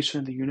the creation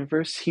of the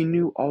universe. He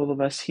knew all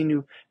of us. He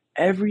knew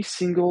every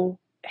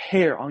single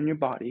hair on your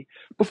body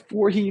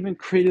before he even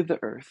created the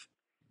earth.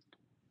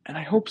 And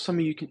I hope some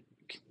of you can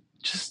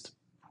just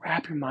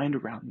wrap your mind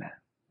around that.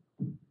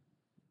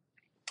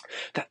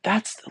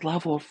 That's the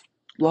level of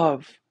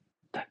love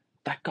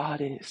that God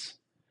is.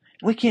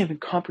 And we can't even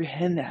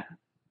comprehend that.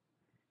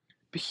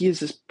 But he is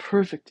this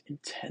perfect,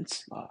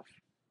 intense love.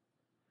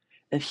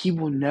 And he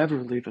will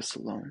never leave us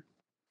alone.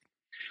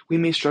 We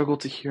may struggle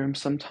to hear him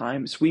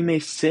sometimes. We may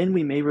sin,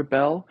 we may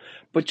rebel,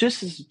 but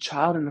just as a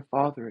child and a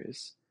father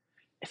is,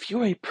 if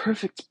you're a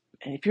perfect,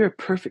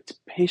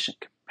 patient,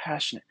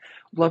 compassionate,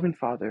 loving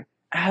father,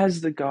 as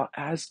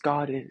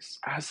God is,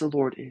 as the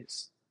Lord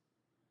is,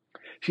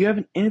 if you have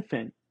an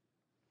infant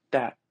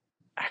that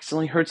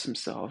accidentally hurts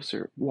themselves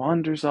or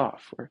wanders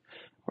off or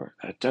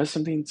does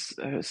something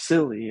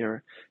silly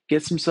or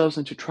gets themselves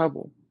into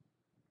trouble,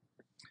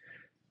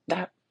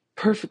 that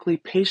perfectly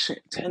patient,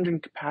 tender,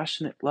 and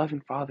compassionate,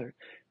 loving father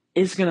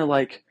is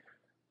gonna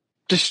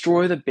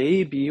destroy the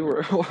baby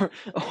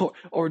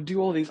or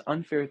do all these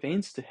unfair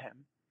things to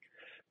him,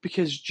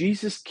 because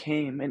Jesus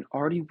came and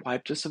already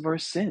wiped us of our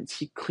sins.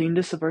 He cleaned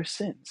us of our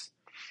sins.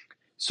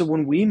 So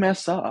when we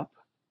mess up,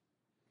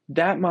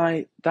 that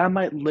might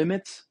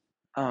limit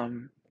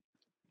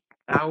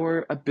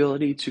our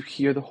ability to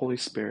hear the Holy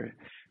Spirit,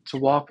 to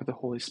walk with the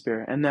Holy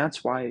Spirit, and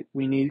that's why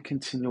we need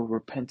continual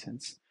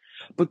repentance.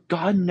 But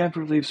God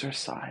never leaves our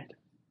side.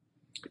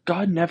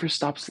 God never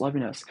stops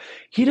loving us.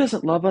 He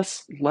doesn't love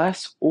us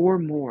less or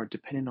more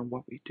depending on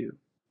what we do.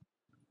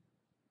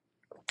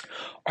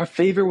 Our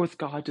favor with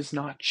God does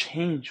not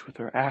change with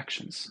our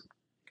actions.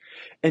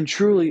 And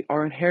truly,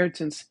 our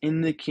inheritance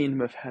in the kingdom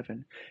of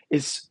heaven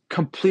is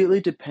completely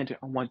dependent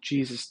on what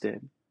Jesus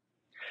did.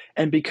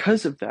 And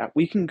because of that,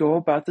 we can go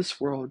about this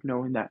world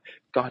knowing that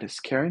God is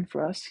caring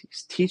for us,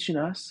 He's teaching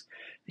us,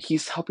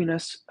 He's helping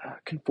us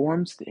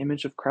conform to the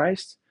image of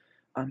Christ,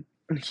 and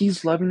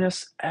He's loving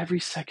us every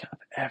second of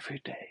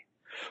every day.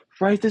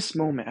 Right this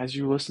moment, as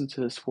you listen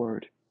to this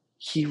word,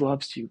 He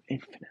loves you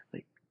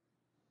infinitely.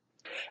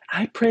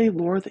 I pray,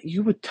 Lord, that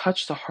you would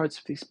touch the hearts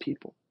of these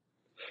people,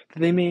 that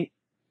they may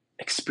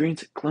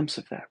experience a glimpse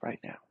of that right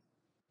now.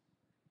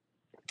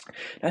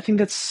 And I think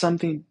that's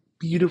something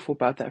beautiful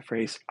about that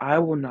phrase, I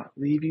will not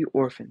leave you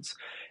orphans.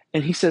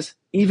 And he says,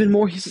 even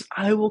more, he says,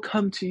 I will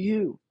come to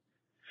you.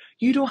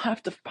 You don't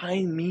have to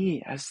find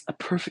me as a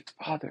perfect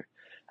father,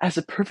 as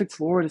a perfect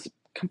Lord,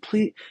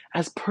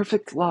 as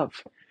perfect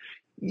love.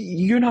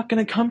 You're not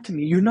going to come to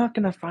me. You're not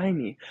going to find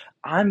me.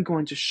 I'm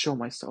going to show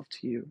myself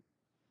to you.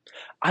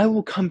 I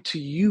will come to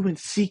you and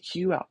seek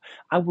you out.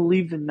 I will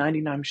leave the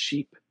 99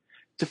 sheep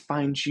to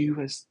find you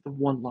as the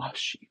one lost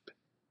sheep.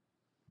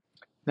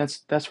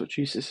 That's what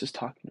Jesus is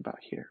talking about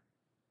here.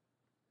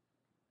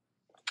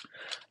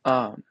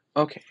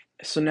 Okay,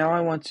 so now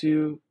I want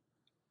to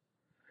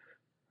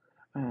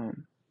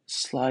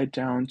slide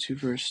down to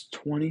verse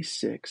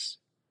 26.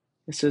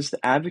 It says,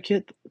 the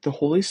advocate, the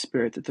Holy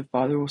Spirit that the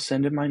Father will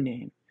send in my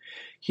name,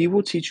 he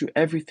will teach you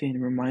everything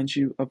and remind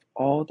you of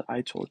all that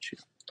I told you.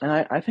 And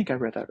I think I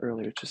read that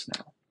earlier just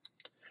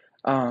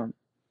now.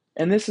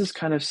 And this is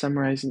kind of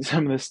summarizing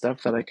some of the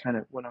stuff that I kind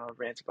of went on a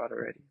rant about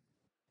already.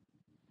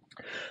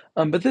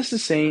 But this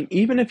is saying,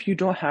 even if you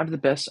don't have the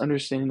best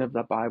understanding of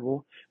the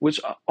Bible, which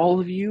all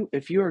of you,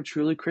 if you are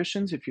truly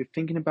Christians, if you're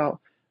thinking about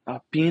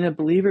being a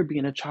believer,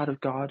 being a child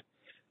of God,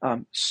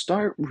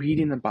 start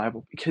reading the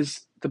Bible,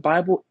 because the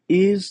Bible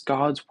is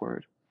God's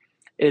word.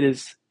 It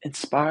is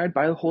inspired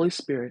by the Holy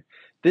Spirit.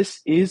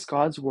 This is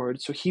God's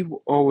word, so He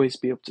will always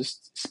be able to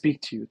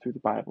speak to you through the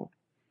Bible.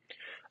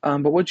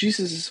 But what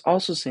Jesus is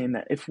also saying,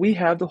 that if we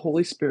have the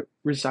Holy Spirit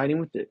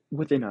residing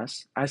within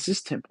us as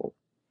His temple,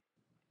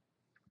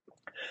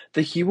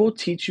 that He will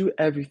teach you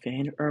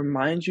everything and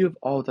remind you of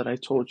all that I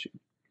told you.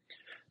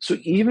 So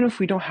even if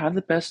we don't have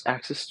the best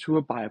access to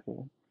a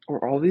Bible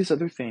or all these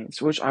other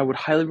things, which I would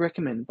highly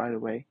recommend, by the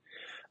way,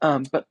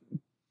 but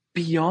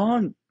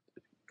beyond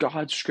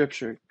God's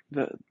scripture,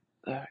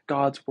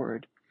 God's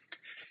word,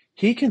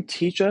 He can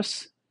teach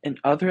us in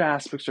other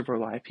aspects of our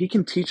life. He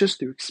can teach us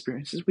through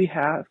experiences we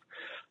have,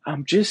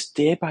 just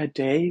day by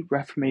day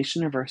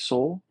reformation of our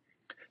soul.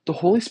 The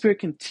Holy Spirit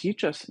can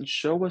teach us and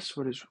show us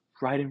what is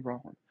right and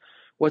wrong,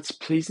 what's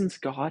pleasing to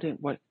God, and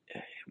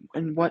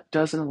what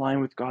doesn't align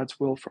with God's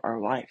will for our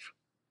life.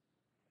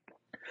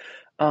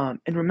 And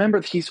remember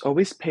that He's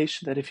always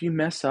patient, that if you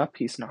mess up,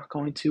 He's not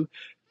going to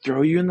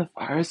throw you in the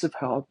fires of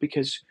hell,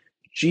 because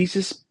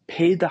Jesus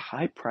paid the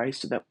high price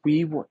so that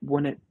we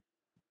wouldn't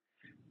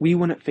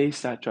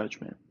face that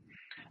judgment.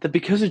 That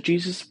because of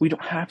Jesus, we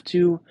don't have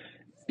to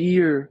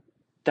fear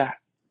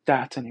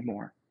that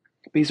anymore,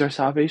 because our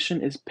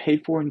salvation is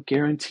paid for and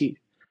guaranteed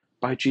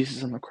by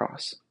Jesus on the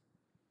cross.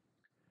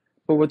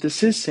 But what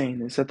this is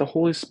saying is that the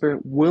Holy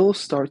Spirit will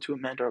start to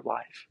amend our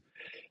life.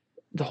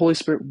 The Holy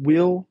Spirit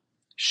will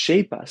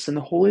shape us, and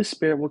the Holy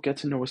Spirit will get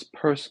to know us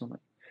personally.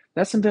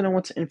 That's something I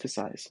want to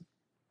emphasize.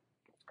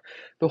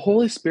 The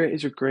Holy Spirit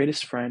is your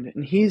greatest friend,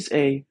 and He's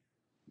a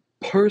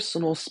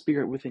personal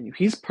spirit within you.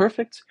 He's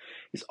perfect.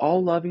 He's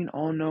all loving,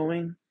 all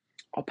knowing,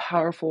 all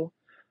powerful,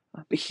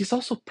 but He's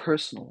also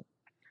personal.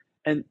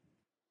 And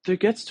there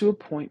gets to a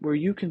point where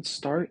you can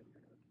start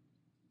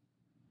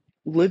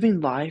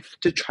living life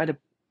to try to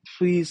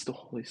please the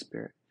Holy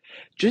Spirit,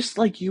 just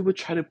like you would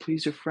try to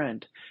please your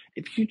friend.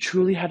 If you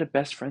truly had a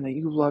best friend that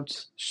you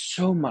loved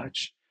so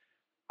much,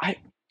 I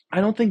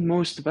don't think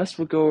most of us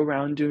would go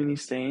around doing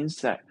these things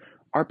that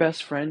our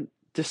best friend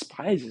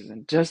despises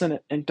and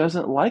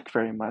doesn't like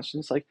very much.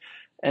 And it's like,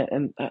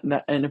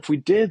 And if we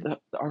did,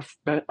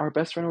 our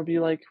best friend would be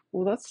like,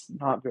 well, that's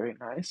not very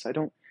nice. I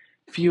don't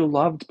feel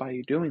loved by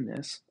you doing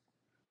this.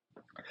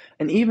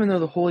 And even though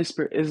the Holy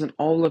Spirit is an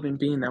all-loving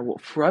being that will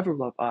forever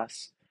love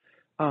us,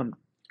 um,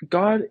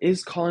 God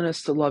is calling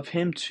us to love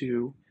Him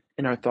too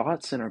in our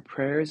thoughts, in our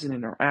prayers, and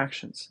in our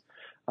actions.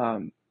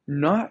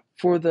 Not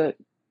for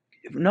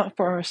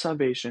our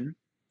salvation,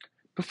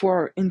 but for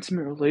our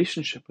intimate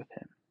relationship with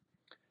Him.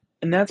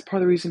 And that's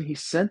part of the reason He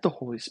sent the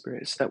Holy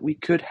Spirit, so that we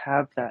could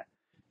have that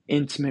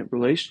intimate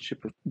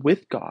relationship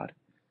with God,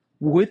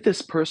 with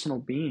this personal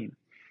being.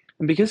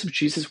 And because of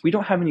Jesus, we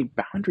don't have any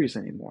boundaries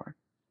anymore.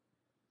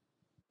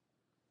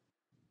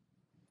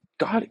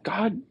 God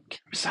can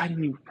reside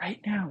in you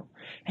right now,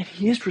 and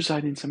He is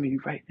residing in some of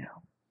you right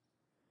now.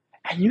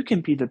 And you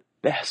can be the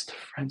best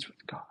friends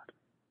with God,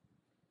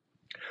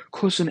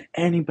 closer than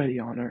anybody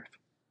on earth,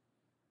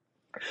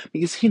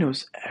 because He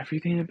knows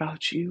everything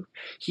about you.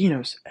 He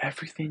knows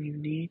everything you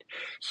need.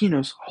 He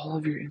knows all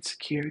of your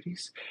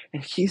insecurities,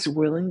 and He's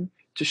willing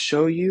to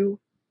show you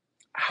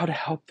how to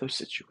help those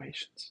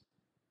situations.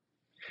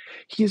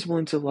 He is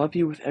willing to love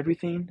you with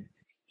everything,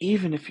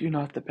 even if you're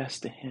not the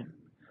best to Him.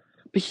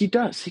 But He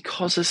does. He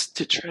calls us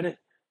to try to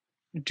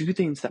do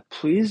things that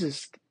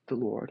pleases the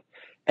Lord,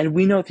 and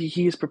we know that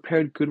He has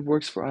prepared good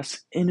works for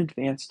us in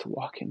advance to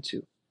walk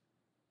into.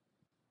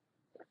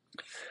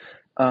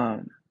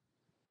 I'm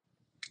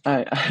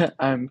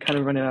kind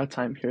of running out of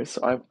time here,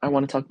 so I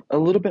want to talk a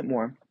little bit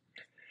more.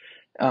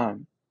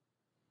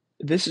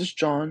 This is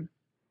John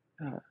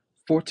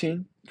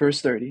 14,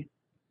 verse 30,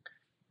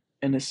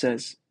 and it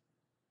says,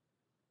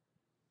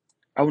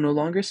 I will no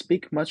longer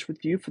speak much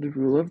with you, for the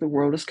ruler of the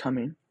world is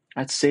coming.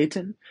 That's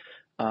Satan.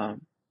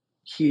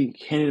 He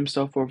handed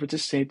himself over to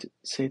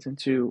Satan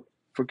to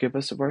forgive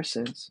us of our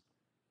sins.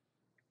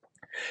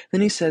 Then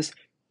he says,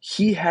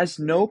 He has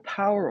no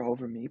power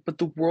over me, but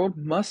the world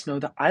must know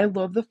that I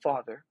love the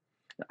Father,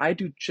 and I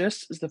do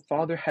just as the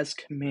Father has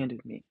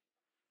commanded me.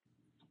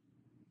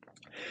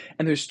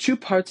 And there's two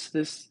parts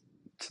to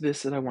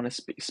this that I want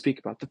to speak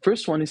about. The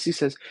first one is he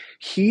says,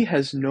 He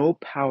has no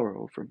power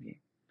over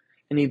me.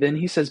 And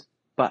he says,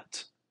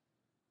 but.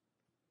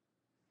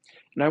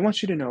 And I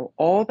want you to know,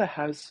 all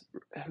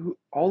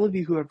of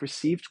you who have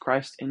received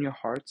Christ in your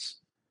hearts,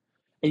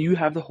 and you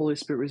have the Holy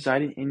Spirit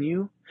residing in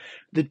you,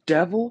 the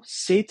devil,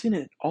 Satan,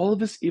 and all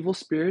of his evil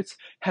spirits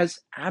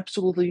has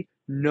absolutely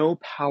no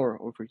power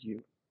over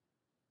you.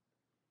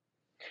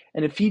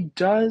 And if he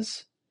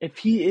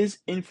is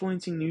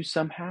influencing you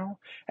somehow,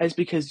 it's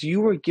because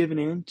you are given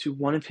in to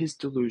one of his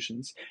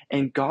delusions,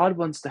 and God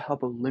wants to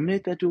help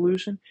eliminate that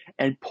delusion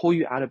and pull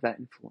you out of that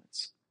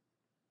influence.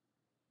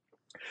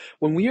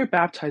 When we are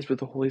baptized with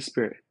the Holy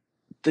Spirit,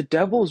 the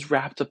devil is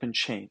wrapped up in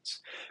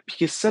chains,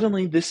 because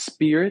suddenly this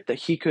spirit that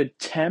he could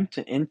tempt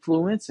and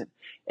influence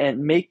and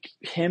make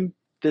him,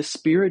 the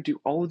spirit,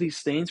 do all of these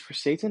things for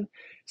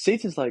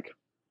Satan's like,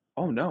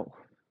 oh no,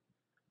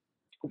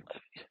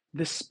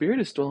 this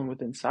spirit is dwelling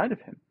within inside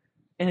of him,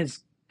 and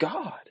it's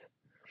God.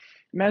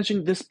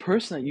 Imagine this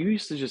person that you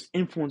used to just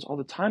influence all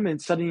the time,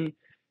 and suddenly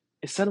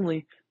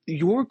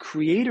your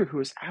creator, who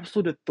has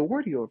absolute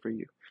authority over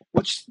you,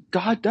 which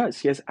God does.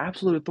 He has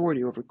absolute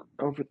authority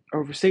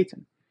over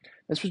Satan.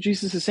 That's what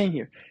Jesus is saying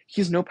here.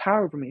 He has no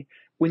power over me.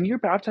 When you're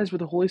baptized with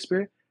the Holy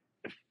Spirit,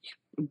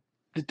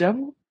 the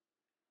devil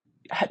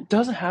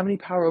doesn't have any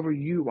power over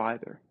you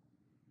either,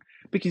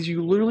 because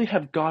you literally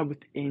have God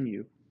within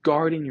you,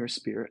 guarding your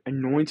spirit,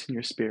 anointing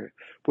your spirit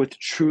with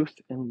truth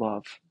and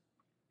love.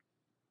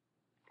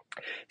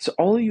 So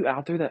all of you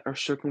out there that are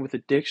struggling with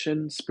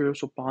addiction,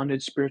 spiritual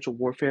bondage, spiritual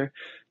warfare,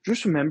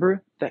 just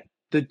remember that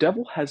the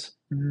devil has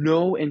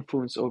no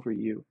influence over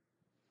you.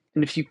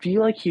 And if you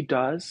feel like he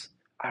does,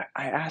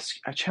 I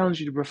challenge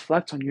you to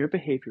reflect on your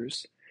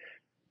behaviors,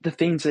 the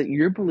things that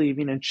you're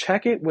believing, and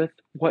check it with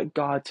what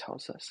God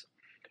tells us.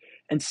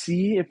 And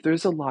see if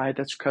there's a lie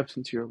that's crept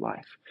into your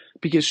life.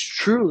 Because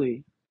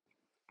truly,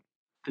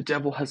 the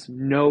devil has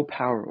no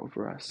power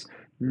over us,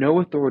 no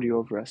authority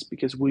over us,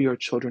 because we are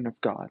children of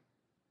God.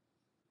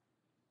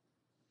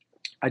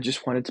 I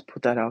just wanted to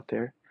put that out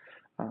there,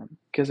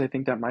 because I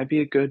think that might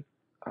be a good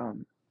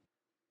thing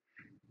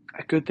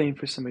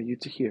for some of you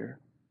to hear.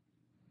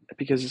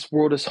 Because this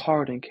world is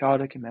hard and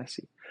chaotic and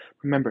messy.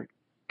 Remember,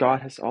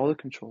 God has all the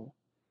control,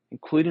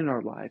 including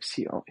our lives.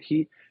 He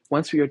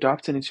once we are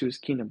adopted into His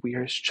kingdom, we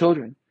are His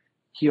children.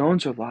 He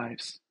owns our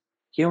lives.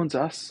 He owns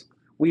us.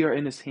 We are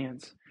in His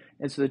hands,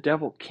 and so the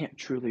devil can't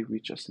truly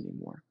reach us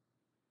anymore.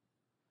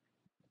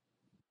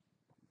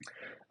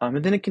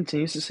 And then it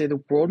continues to say,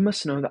 the world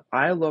must know that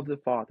I love the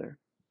Father.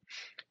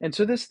 And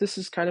so this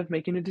is kind of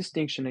making a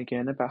distinction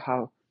again about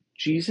how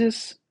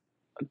Jesus,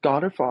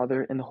 God our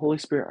Father, and the Holy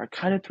Spirit are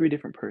kind of three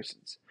different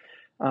persons.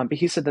 But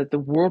he said that the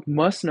world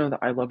must know that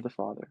I love the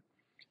Father.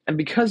 And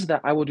because of that,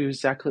 I will do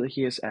exactly what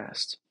He has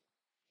asked.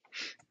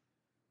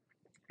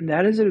 And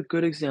that is a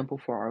good example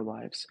for our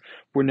lives.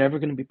 We're never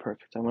going to be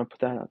perfect. I want to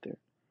put that out there.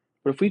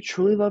 But if we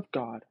truly love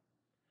God,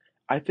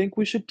 I think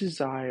we should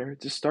desire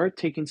to start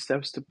taking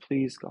steps to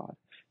please God,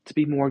 to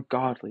be more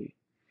godly.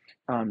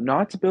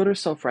 not to build our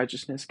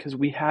self-righteousness, because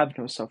we have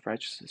no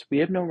self-righteousness. We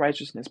have no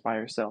righteousness by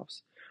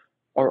ourselves.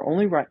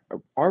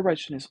 Our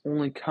righteousness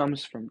only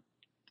comes from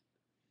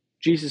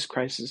Jesus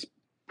Christ's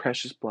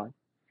precious blood.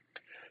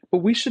 But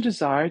we should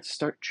desire to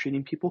start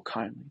treating people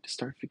kindly, to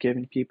start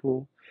forgiving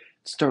people,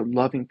 to start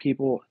loving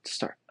people, to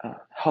start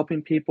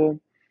helping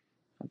people,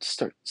 to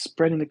start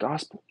spreading the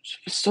gospel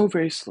so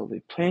very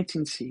slowly,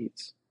 planting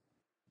seeds,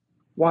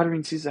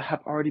 watering seeds that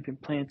have already been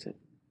planted,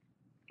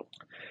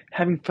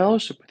 having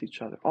fellowship with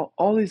each other,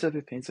 all these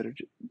other things that are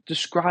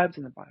described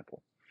in the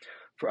Bible.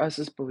 For us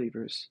as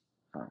believers,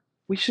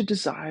 we should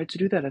desire to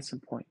do that at some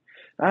point.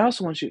 And I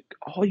also want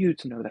all you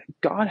to know that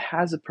God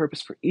has a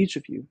purpose for each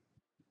of you,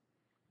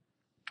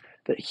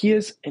 that He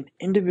has an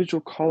individual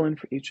calling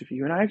for each of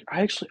you. And I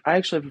actually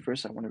have a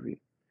verse I want to read.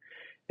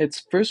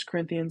 It's 1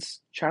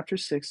 Corinthians chapter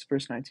 6,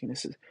 verse 19. It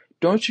says,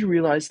 "Don't you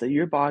realize that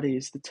your body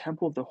is the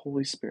temple of the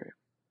Holy Spirit?"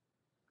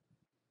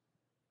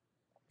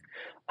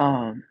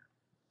 And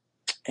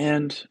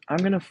I'm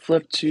going to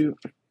flip to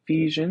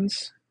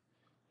Ephesians.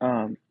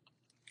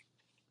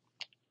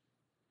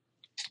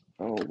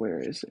 Where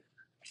is it?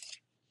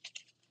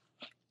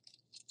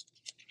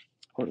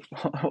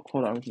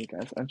 Hold on with me,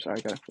 guys. I'm sorry,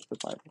 I gotta flip the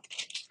Bible.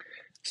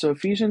 So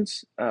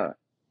Ephesians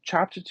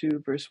chapter 2,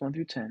 verse 1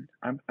 through 10.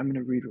 I'm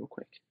gonna read real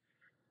quick.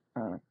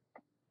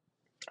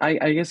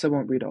 I guess I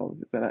won't read all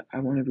of it, but I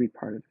want to read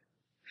part of it.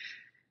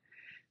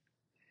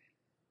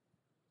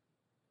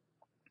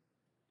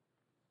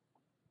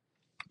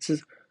 It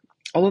says,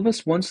 "All of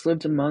us once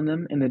lived among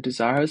them in the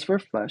desires of our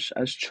flesh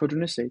as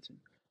children of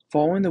Satan,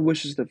 following the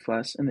wishes of the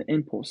flesh and the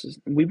impulses,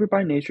 and we were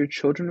by nature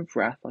children of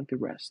wrath like the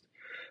rest.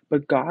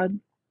 But God,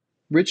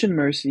 rich in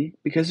mercy,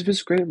 because of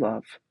His great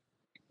love,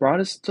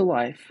 brought us to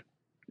life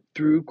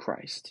through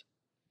Christ."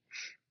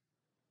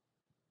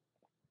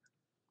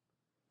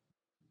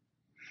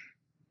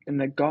 And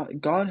that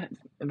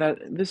that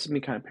this is me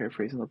kind of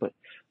paraphrasing a little bit,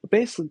 but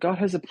basically God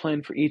has a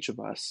plan for each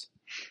of us.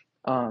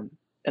 And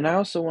I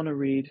also want to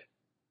read,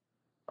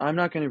 I'm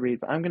not going to read,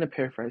 but I'm going to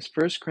paraphrase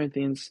 1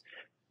 Corinthians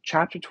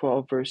chapter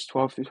 12, verse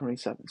 12 through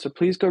 27. So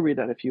please go read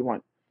that if you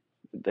want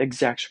the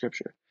exact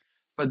scripture.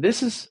 But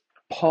this is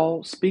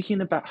Paul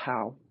speaking about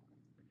how,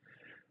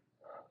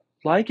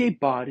 like a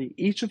body,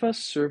 each of us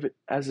serve it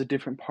as a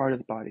different part of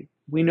the body.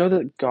 We know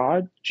that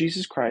God,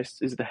 Jesus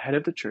Christ, is the head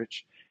of the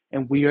church,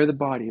 and we are the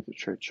body of the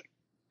church.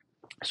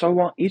 So I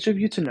want each of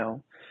you to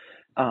know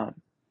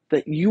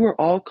that you are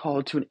all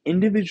called to an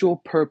individual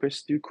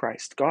purpose through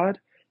Christ. God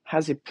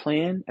has a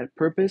plan, a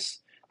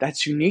purpose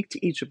that's unique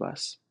to each of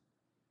us.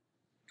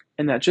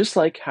 And that just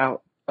like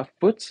how a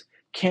foot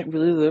can't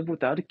really live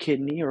without a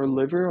kidney or a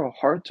liver or a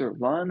heart or a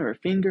lung or a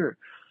finger,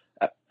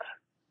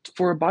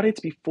 for a body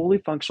to be fully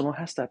functional, it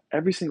has to have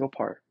every single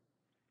part.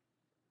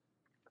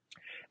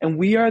 And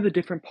we are the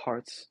different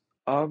parts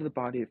of the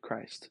body of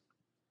Christ.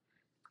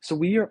 So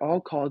we are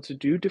all called to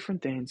do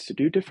different things, to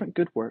do different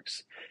good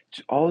works,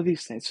 to all of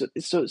these things.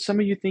 So some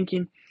of you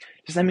thinking,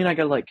 does that mean I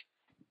gotta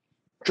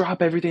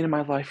drop everything in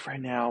my life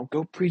right now,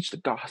 go preach the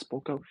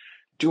gospel, go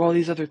do all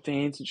these other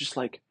things, and just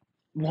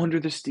wander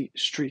the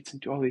streets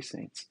and do all these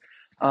things?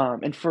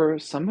 And for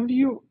some of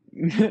you,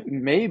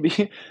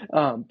 maybe,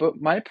 but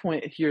my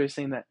point here is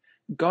saying that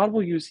God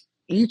will use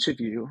each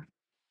of you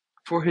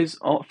for His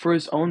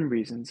own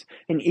reasons,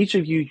 and each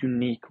of you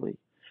uniquely.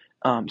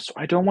 So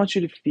I don't want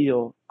you to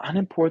feel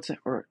unimportant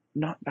or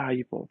not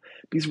valuable,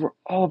 because we're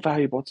all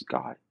valuable to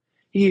God.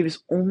 He gave His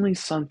only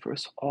Son for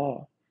us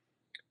all.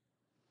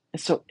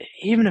 And so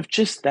even if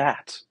just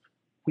that,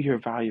 we are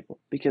valuable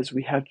because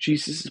we have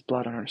Jesus'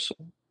 blood on our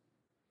soul.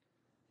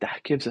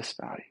 That gives us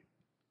value.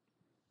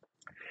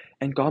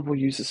 And God will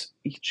use us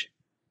each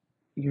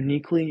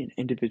uniquely and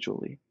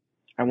individually.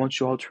 I want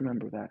you all to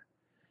remember that.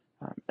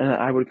 And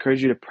I would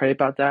encourage you to pray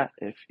about that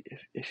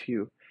if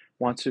you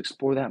want to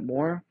explore that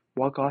more,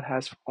 what God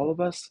has for all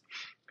of us.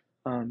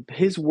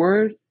 His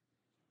word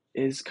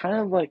is kind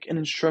of like an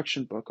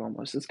instruction book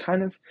almost. It's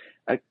kind of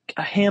a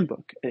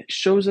handbook. It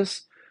shows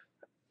us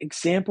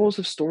examples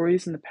of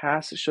stories in the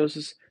past. It shows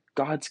us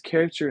God's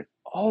character in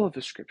all of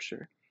the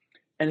scripture.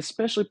 And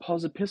especially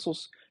Paul's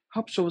epistles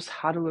help show us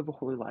how to live a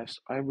holy life.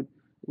 So I would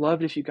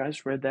love it if you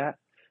guys read that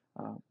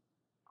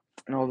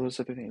and all those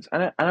other things.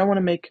 And I want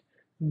to make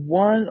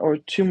one or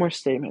two more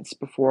statements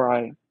before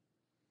I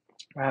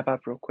wrap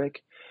up real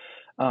quick.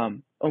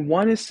 And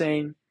one is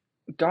saying,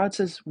 God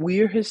says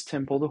we are His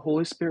temple. The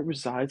Holy Spirit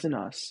resides in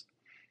us.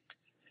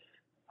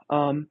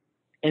 And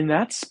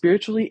that's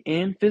spiritually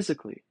and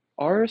physically.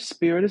 Our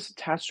spirit is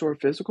attached to our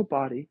physical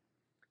body.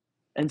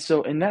 And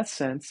so in that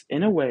sense,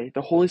 in a way,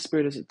 the Holy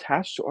Spirit is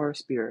attached to our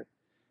spirit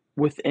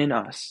within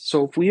us.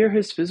 So if we are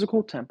His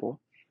physical temple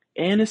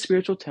and His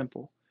spiritual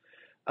temple,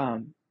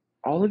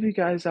 all of you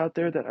guys out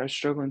there that are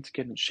struggling to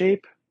get in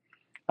shape,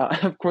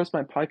 of course,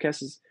 my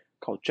podcast is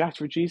called Jacked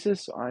for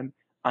Jesus. So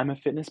I'm a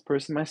fitness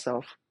person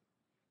myself.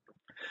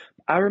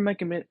 I would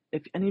recommend,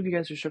 if any of you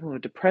guys are struggling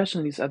with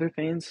depression and these other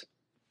things,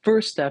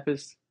 first step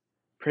is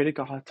pray to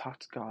God, talk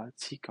to God,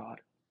 seek God.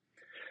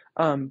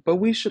 But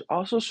we should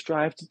also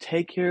strive to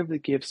take care of the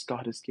gifts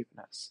God has given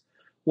us.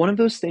 One of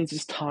those things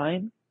is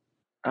time.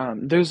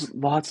 There's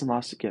lots and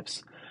lots of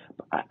gifts.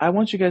 But I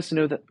want you guys to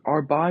know that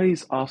our body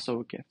is also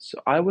a gift. So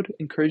I would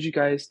encourage you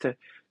guys to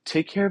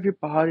take care of your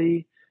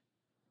body,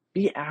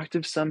 be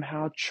active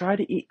somehow, try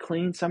to eat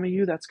clean. Some of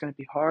you, that's going to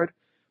be hard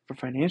for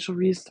financial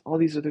reasons, all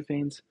these other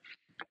things.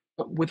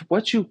 But with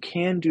what you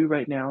can do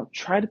right now,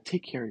 try to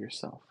take care of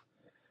yourself.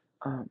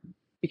 Um,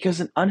 because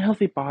an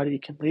unhealthy body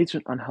can lead to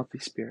an unhealthy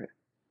spirit,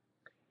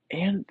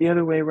 and the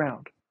other way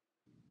around.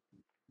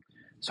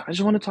 So I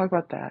just want to talk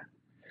about that.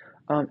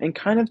 And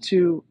kind of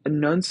to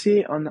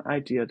enunciate on the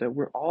idea that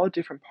we're all a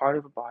different part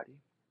of a body.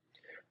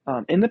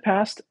 In the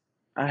past,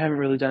 I haven't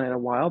really done it in a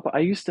while, but I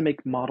used to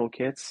make model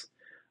kits.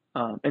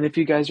 And if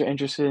you guys are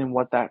interested in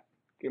what that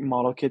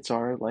model kits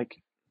are,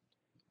 like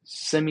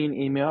send me an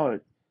email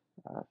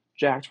at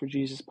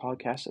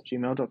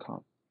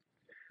jacksforjesuspodcast@gmail.com.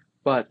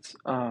 But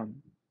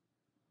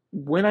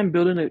when I'm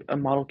building a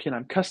model kit,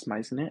 I'm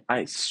customizing it.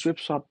 I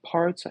swap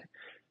parts. I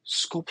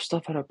sculpt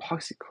stuff out of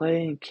epoxy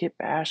clay and kit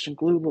bash and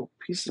glue little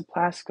pieces of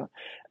plastic on,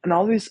 and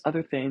all these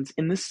other things.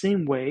 In the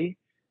same way,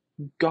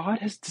 God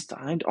has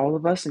designed all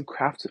of us and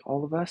crafted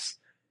all of us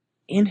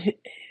in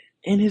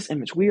his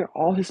image. We are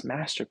all his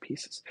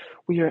masterpieces.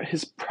 We are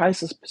his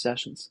priceless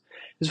possessions.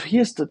 So he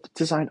has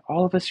designed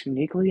all of us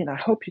uniquely, and I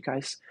hope you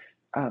guys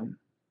um,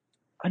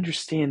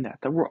 understand that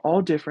we're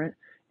all different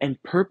in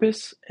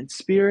purpose and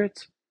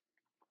spirit,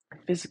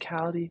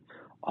 physicality,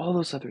 all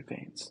those other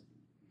things.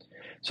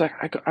 So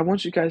I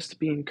want you guys to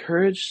be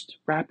encouraged,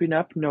 wrapping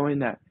up, knowing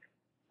that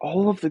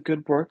all of the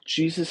good work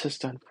Jesus has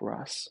done for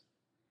us,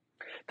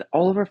 that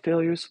all of our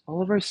failures,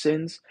 all of our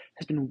sins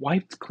has been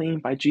wiped clean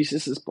by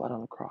Jesus' blood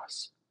on the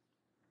cross,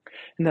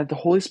 and that the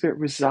Holy Spirit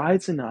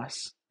resides in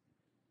us,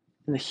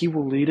 and that he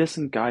will lead us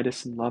and guide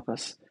us and love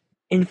us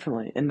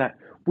infinitely, and that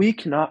we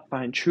cannot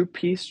find true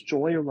peace,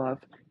 joy, or love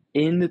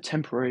in the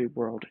temporary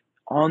world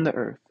on the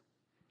earth,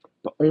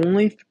 but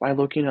only by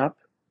looking up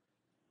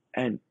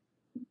and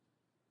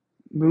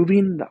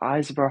moving the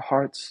eyes of our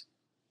hearts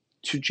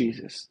to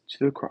Jesus,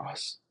 to the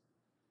cross,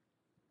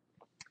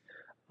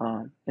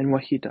 and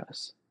what he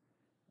does.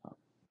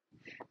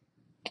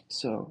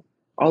 So,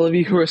 all of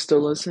you who are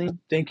still listening,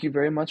 thank you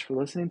very much for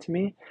listening to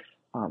me.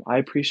 I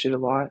appreciate it a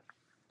lot.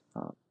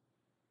 Um,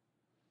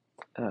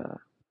 uh,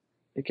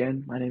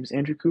 Again, my name is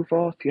Andrew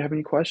Kufal. If you have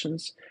any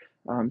questions,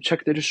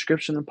 check the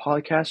description of the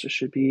podcast. There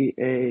should be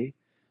a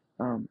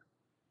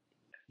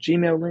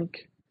Gmail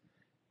link.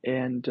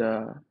 And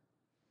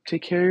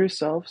take care of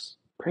yourselves.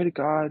 Pray to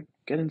God.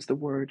 Get into the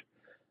Word.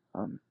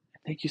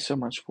 Thank you so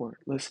much for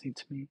listening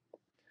to me.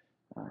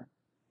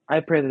 I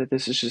pray that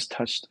this has just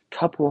touched a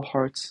couple of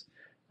hearts,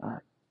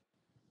 and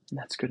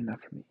that's good enough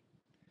for me.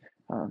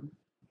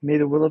 May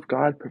the will of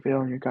God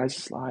prevail in your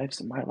guys' lives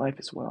and my life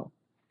as well.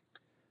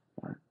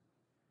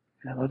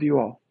 And I love you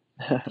all.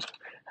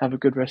 Have a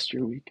good rest of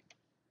your week.